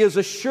 He is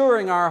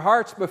assuring our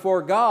hearts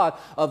before God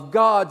of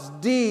God's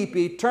deep,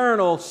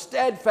 eternal,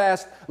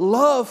 steadfast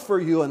love for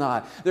you and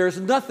I. There's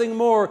nothing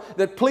more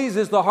that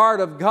pleases the heart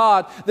of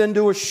God than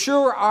to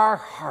assure our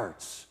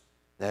hearts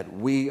that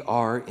we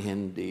are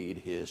indeed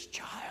His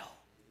child.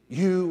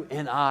 You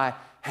and I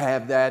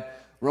have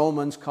that.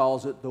 Romans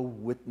calls it the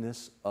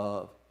witness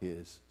of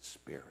His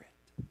Spirit.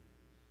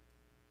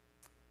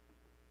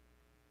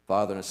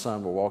 Father and a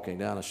son were walking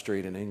down a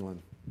street in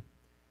England.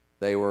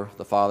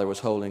 The father was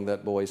holding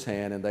that boy's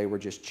hand, and they were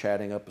just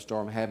chatting up a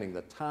storm, having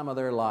the time of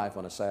their life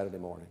on a Saturday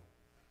morning.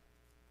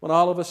 When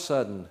all of a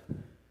sudden,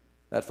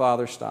 that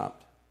father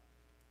stopped,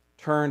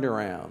 turned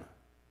around,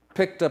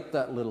 picked up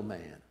that little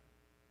man,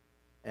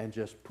 and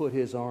just put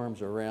his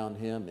arms around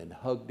him and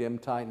hugged him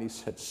tight. And he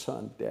said,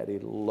 "Son, Daddy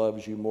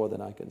loves you more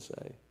than I can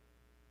say,"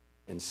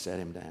 and set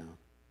him down.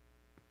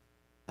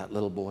 That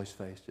little boy's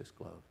face just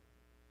glowed.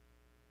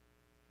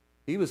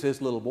 He was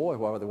his little boy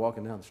while they were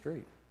walking down the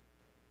street.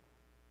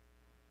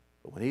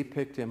 But when he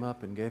picked him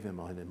up and gave him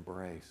an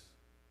embrace,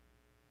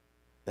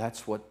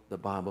 that's what the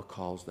Bible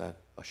calls that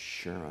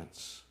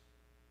assurance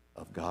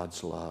of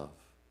God's love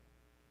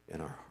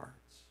in our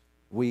hearts.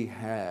 We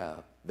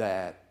have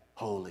that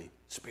Holy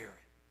Spirit.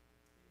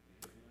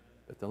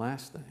 But the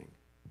last thing,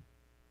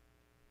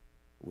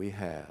 we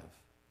have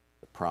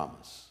the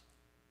promise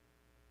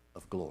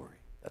of glory.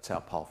 That's how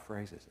Paul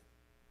phrases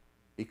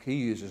it. He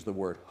uses the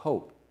word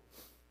hope.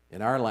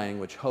 In our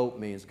language, hope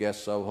means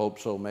guess so, hope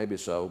so, maybe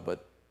so,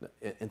 but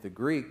in the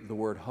Greek, the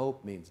word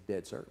hope means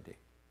dead certainty.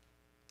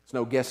 There's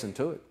no guessing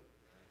to it.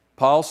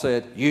 Paul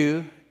said,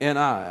 you and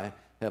I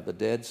have the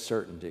dead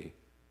certainty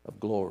of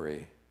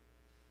glory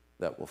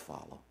that will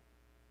follow.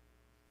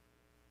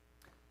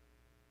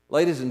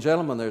 Ladies and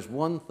gentlemen, there's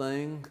one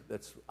thing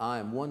I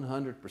am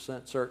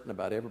 100% certain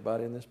about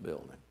everybody in this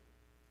building,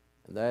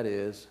 and that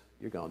is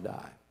you're going to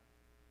die.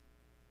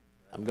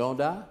 I'm going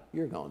to die,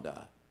 you're going to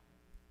die.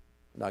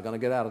 You're not going to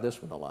get out of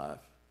this one alive.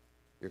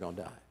 You're going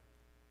to die.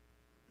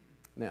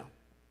 Now,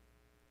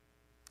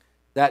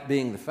 that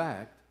being the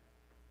fact,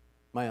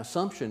 my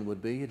assumption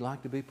would be you'd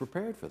like to be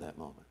prepared for that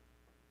moment.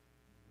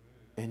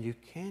 And you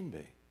can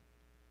be.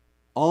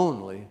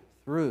 Only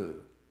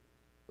through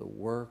the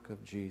work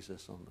of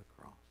Jesus on the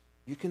cross.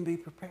 You can be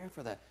prepared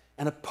for that.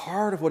 And a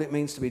part of what it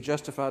means to be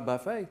justified by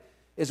faith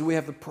is we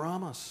have the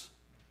promise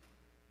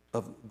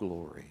of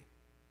glory.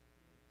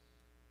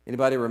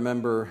 Anybody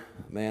remember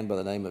a man by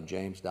the name of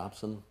James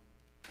Dobson?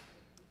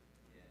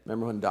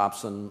 Remember when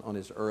Dobson, on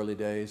his early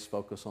days,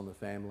 focused on the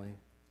family?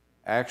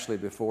 Actually,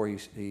 before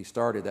he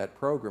started that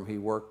program, he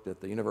worked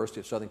at the University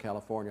of Southern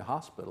California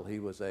Hospital. He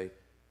was a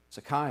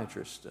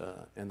psychiatrist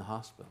in the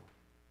hospital.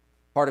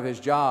 Part of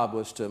his job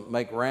was to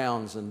make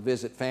rounds and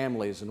visit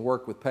families and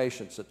work with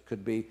patients that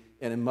could be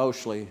in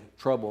emotionally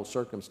troubled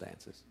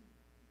circumstances.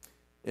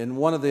 In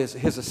one of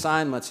his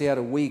assignments, he had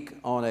a week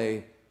on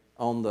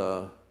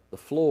the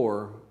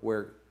floor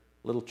where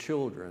little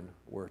children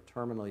were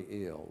terminally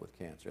ill with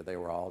cancer. They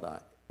were all dying.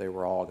 They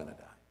were all going to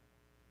die.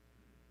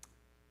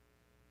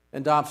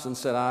 And Dobson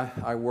said,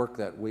 I worked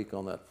that week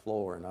on that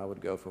floor, and I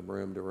would go from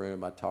room to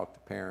room. I'd talk to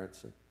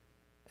parents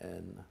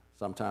and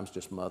sometimes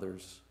just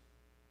mothers,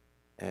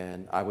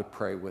 and I would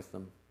pray with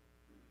them.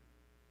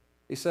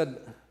 He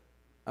said,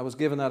 I was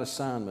given that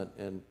assignment,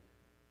 and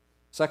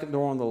second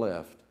door on the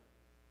left,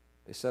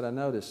 he said, I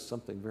noticed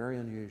something very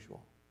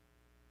unusual.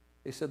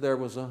 He said there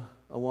was a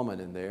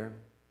woman in there.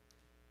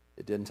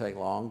 It didn't take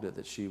long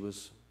that she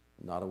was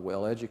not a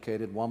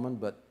well-educated woman,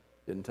 but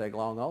didn't take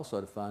long also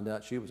to find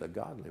out she was a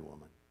godly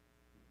woman.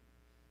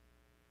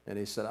 And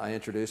he said, I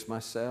introduced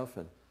myself,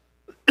 and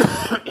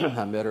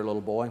I met her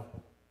little boy.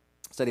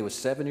 Said he was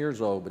 7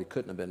 years old, but he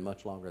couldn't have been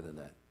much longer than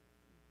that.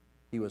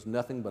 He was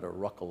nothing but a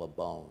ruckle of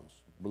bones,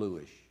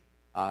 bluish,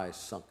 eyes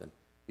sunken.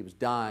 He was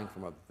dying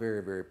from a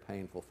very, very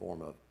painful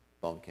form of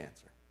bone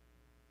cancer.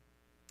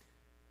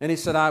 And he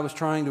said, I was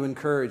trying to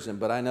encourage him,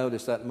 but I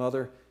noticed that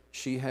mother,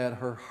 she had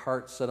her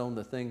heart set on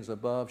the things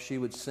above. She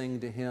would sing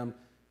to him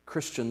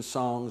Christian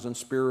songs and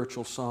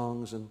spiritual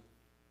songs, and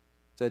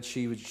said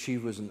she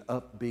was an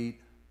upbeat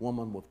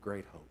woman with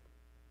great hope.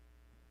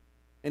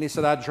 And he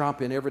said, I'd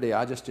drop in every day.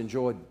 I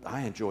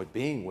enjoyed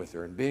being with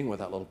her and being with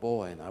that little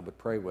boy, and I would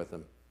pray with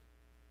him.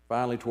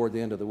 Finally, toward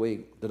the end of the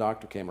week, the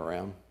doctor came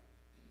around,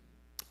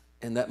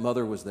 and that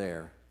mother was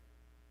there.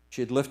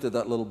 She had lifted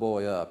that little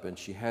boy up, and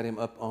she had him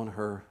up on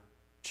her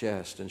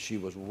chest, and she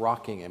was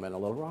rocking him in a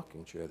little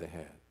rocking chair they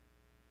had.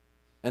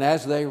 And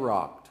as they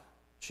rocked,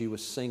 she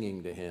was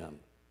singing to him,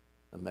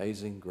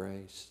 Amazing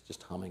Grace,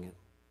 just humming it.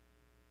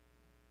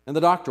 And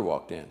the doctor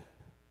walked in,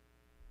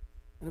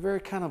 and a very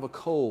kind of a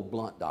cold,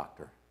 blunt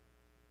doctor.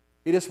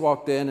 He just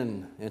walked in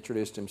and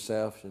introduced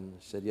himself and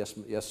said, yes,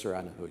 sir,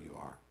 I know who you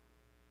are.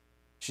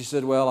 She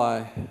said, well,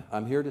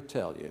 I'm here to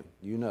tell you,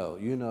 you know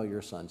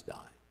your son's dying.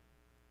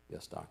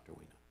 Yes, doctor,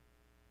 we know.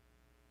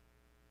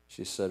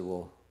 She said,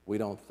 well, we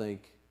don't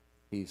think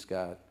he's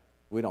got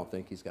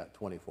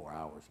 24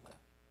 hours left.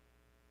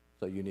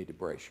 So you need to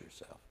brace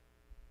yourself.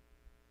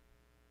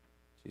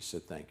 She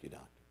said, thank you,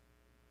 doctor.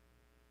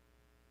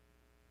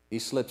 He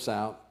slips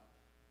out.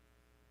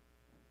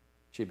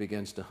 She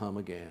begins to hum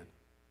again.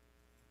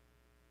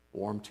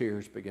 Warm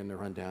tears begin to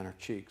run down her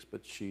cheeks,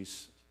 but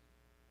she's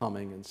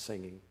humming and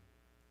singing.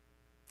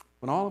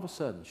 When all of a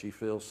sudden she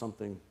feels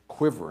something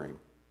quivering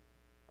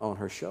on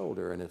her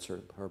shoulder, and it's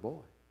her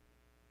boy.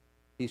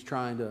 He's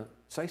trying to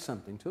say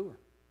something to her.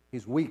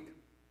 He's weak.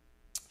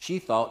 She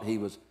thought he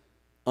was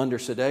under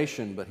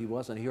sedation, but he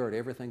wasn't. He heard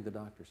everything the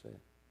doctor said.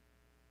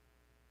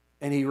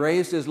 And he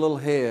raised his little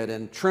head,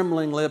 and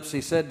trembling lips, he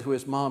said to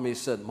his mom, he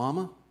said,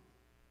 "Mama,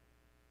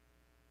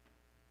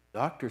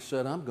 doctor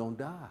said I'm going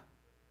to die.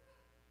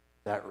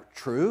 Is that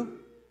true?"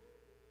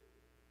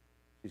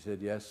 She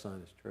said, "Yes, son,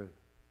 it's true."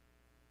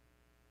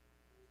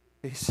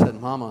 He said,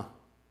 "Mama,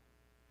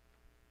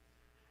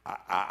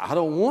 I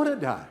don't want to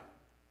die.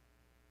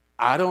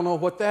 I don't know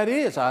what that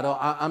is.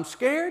 I'm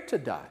scared to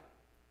die."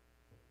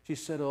 She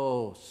said,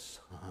 "Oh,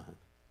 son,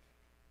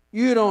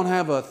 you don't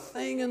have a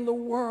thing in the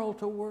world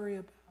to worry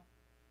about."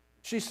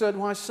 She said,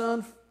 "Why,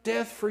 son,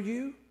 death for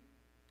you,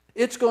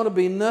 it's going to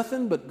be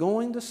nothing but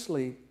going to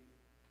sleep,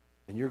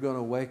 and you're going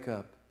to wake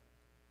up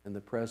in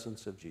the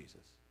presence of Jesus."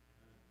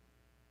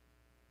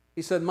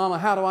 He said, "Mama,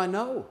 how do I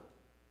know?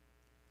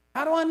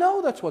 How do I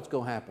know that's what's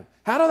going to happen?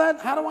 How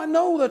do I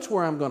know that's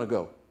where I'm going to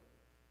go?"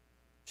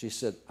 She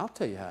said, I'll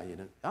tell you how you're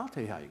going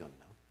to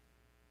know.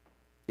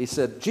 He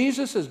said,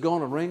 "Jesus is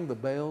going to ring the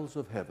bells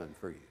of heaven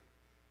for you."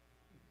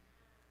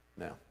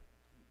 Now,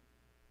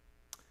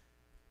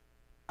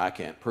 I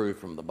can't prove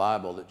from the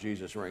Bible that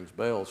Jesus rings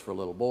bells for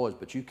little boys,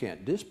 but you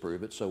can't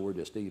disprove it, so we're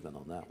just even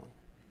on that one.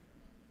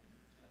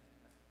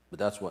 But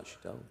that's what she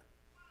told him.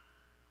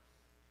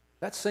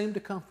 That seemed to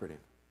comfort him.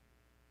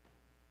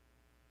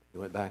 He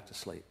went back to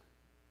sleep.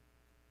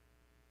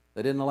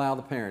 They didn't allow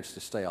the parents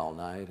to stay all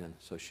night, and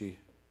so she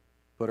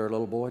put her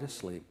little boy to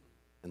sleep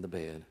in the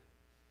bed,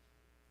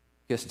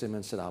 kissed him,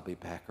 and said, "I'll be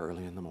back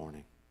early in the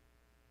morning."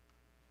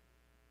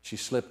 She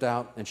slipped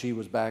out, and she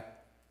was back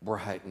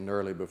bright and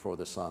early before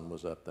the sun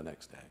was up the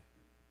next day.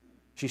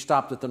 She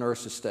stopped at the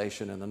nurse's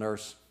station, and the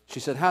nurse, she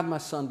said, "How did my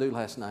son do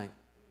last night?"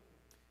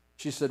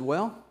 She said,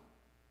 "Well,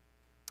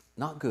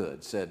 not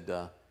good."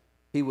 Said,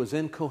 "He was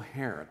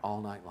incoherent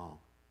all night long."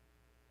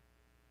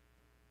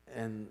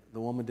 And the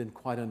woman didn't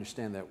quite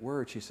understand that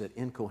word. She said,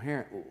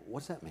 "Incoherent?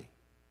 What's that mean?"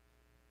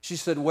 She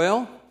said,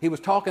 "Well, he was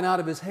talking out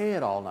of his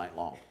head all night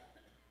long."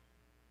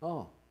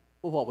 "Oh,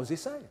 well, what was he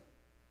saying?"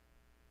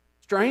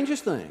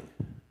 "Strangest thing.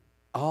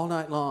 All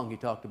night long he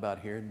talked about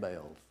hearing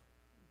bells.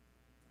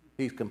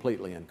 He's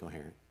completely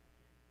incoherent."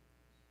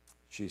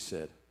 She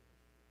said,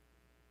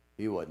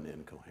 "He wasn't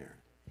incoherent."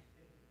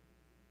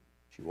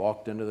 She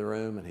walked into the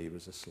room, and he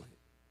was asleep.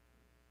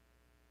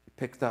 She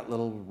picked that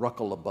little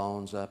ruckle of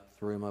bones up,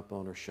 threw him up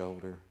on her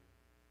shoulder,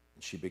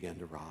 and she began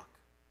to rock.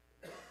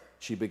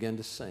 She began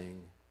to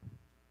sing,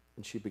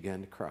 and she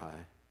began to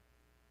cry.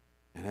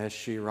 And as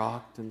she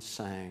rocked and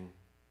sang,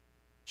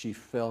 she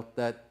felt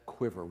that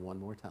quiver one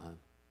more time.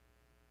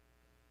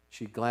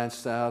 She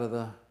glanced out of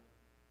the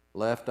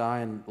left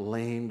eye and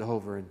leaned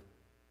over and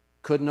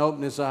couldn't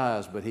open his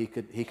eyes, but he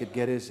could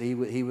get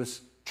he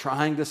was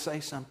trying to say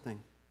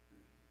something.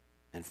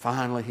 And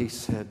finally he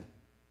said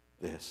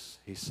this.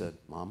 He said,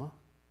 "Mama,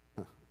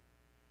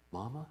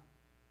 Mama,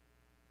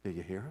 do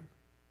you hear him?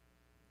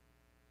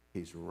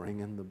 He's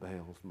ringing the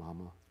bells,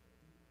 Mama."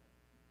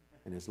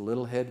 And his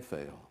little head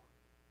fell,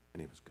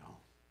 and he was gone.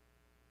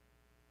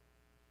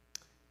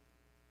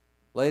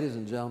 Ladies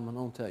and gentlemen,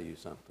 I'll tell you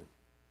something.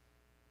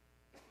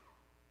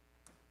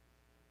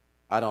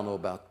 I don't know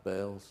about the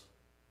bells,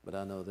 but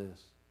I know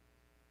this,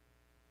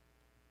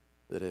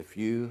 that if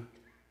you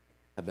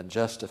have been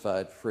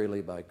justified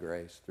freely by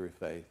grace through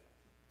faith,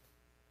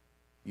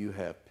 you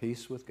have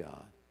peace with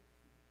God.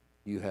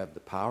 You have the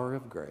power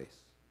of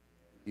grace.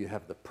 You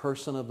have the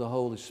person of the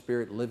Holy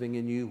Spirit living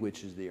in you,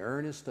 which is the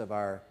earnest of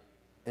our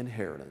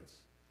inheritance.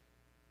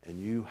 And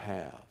you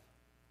have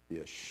the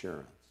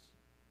assurance,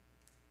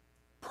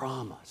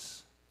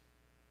 promise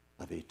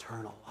of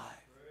eternal life.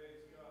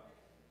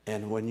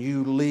 And when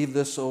you leave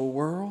this old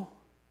world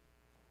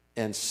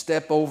and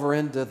step over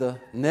into the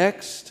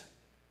next,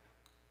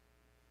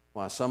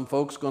 why, some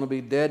folks going to be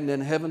dead and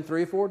in heaven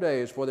 3 or 4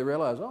 days before they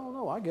realize, "Oh,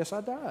 no, I guess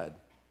I died."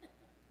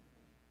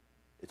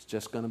 It's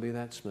just going to be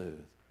that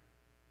smooth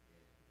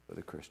for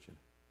the Christian.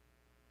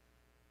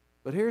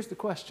 But here's the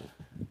question.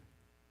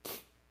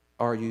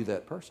 Are you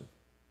that person?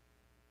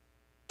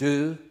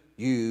 Do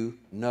you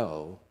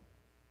know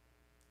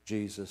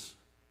Jesus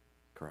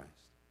Christ?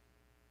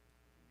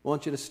 I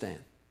want you to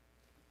stand.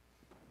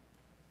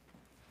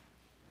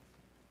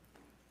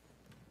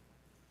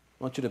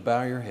 I want you to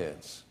bow your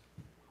heads.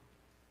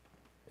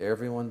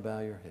 Everyone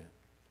bow your head,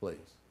 please.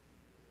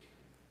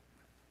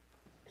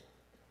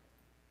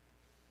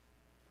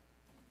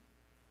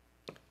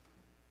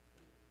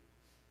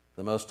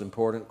 The most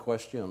important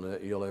question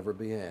that you'll ever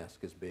be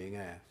asked is being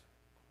asked.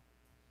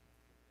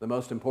 The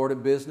most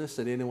important business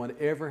that anyone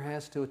ever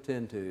has to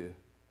attend to,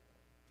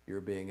 you're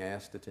being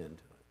asked to attend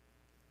to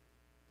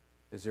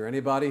it. Is there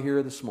anybody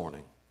here this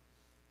morning?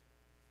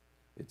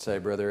 You'd say,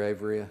 "Brother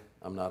Avery,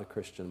 I'm not a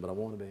Christian, but I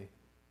want to be."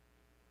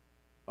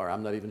 Or,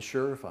 "I'm not even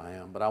sure if I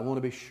am, but I want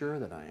to be sure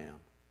that I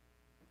am."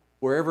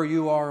 Wherever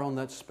you are on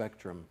that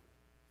spectrum,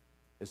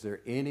 is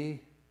there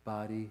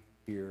anybody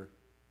here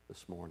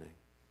this morning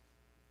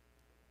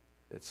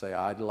that say,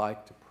 "I'd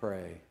like to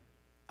pray.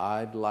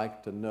 I'd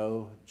like to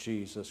know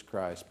Jesus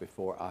Christ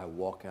before I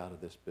walk out of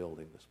this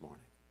building this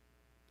morning"?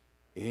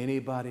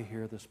 Anybody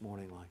here this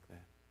morning like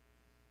that?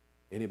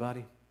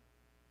 Anybody?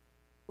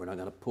 We're not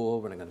going to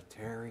pull. We're not going to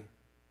tarry.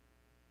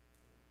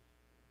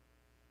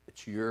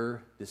 It's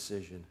your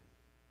decision.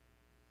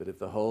 But if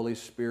the Holy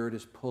Spirit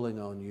is pulling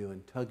on you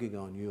and tugging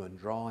on you and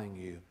drawing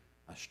you,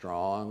 I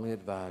strongly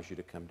advise you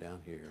to come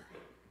down here.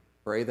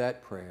 Pray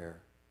that prayer.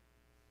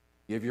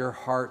 Give your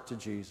heart to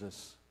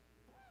Jesus.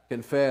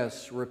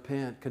 Confess,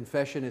 repent.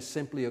 Confession is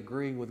simply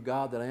agreeing with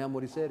God that I am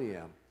what He said I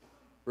am.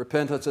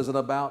 Repentance is an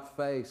about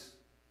face.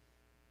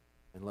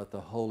 And let the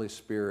Holy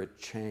Spirit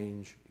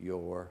change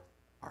your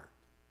heart.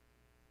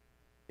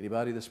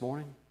 Anybody this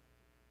morning?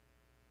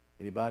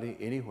 Anybody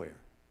anywhere?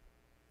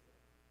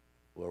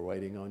 We're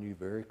waiting on you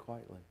very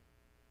quietly,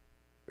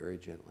 very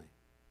gently.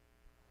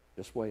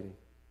 Just waiting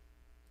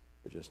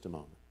for just a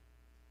moment.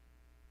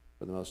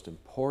 For the most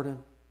important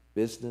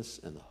business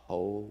in the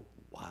whole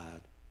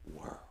wide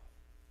world.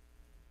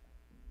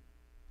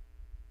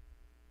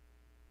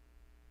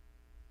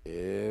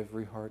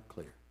 Every heart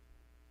clear.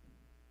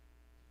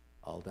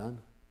 All done?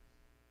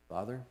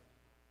 Father,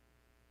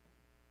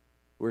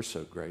 we're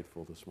so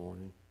grateful this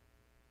morning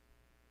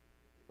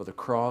for the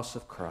cross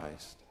of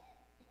Christ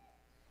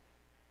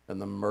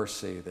and the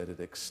mercy that it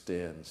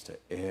extends to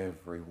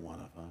every one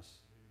of us.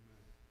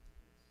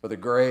 For the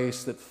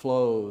grace that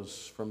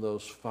flows from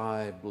those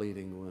 5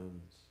 bleeding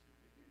wounds.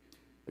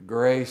 The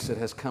grace that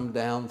has come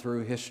down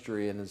through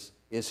history and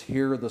is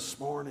here this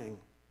morning.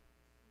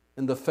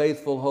 And the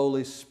faithful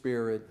Holy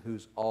Spirit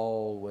who's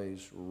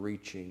always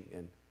reaching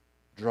and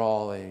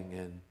drawing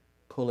and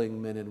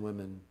pulling men and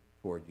women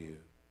toward you.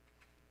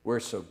 We're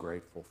so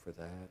grateful for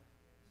that.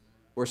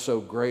 We're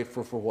so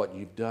grateful for what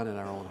you've done in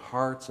our own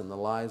hearts and the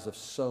lives of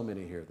so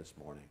many here this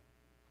morning.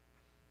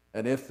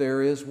 And if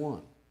there is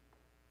one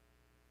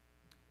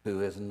who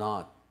is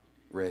not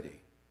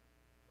ready,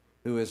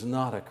 who is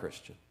not a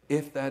Christian,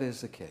 if that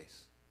is the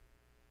case,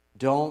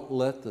 don't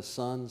let the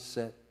sun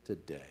set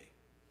today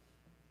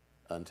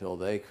until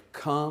they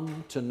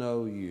come to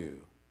know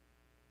you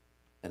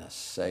in a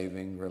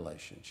saving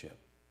relationship.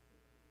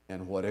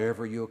 And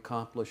whatever you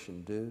accomplish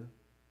and do,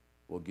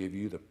 we'll give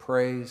you the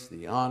praise,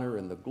 the honor,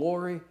 and the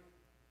glory,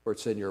 for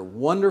it's in your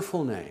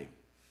wonderful name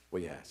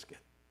we ask it.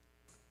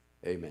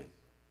 Amen.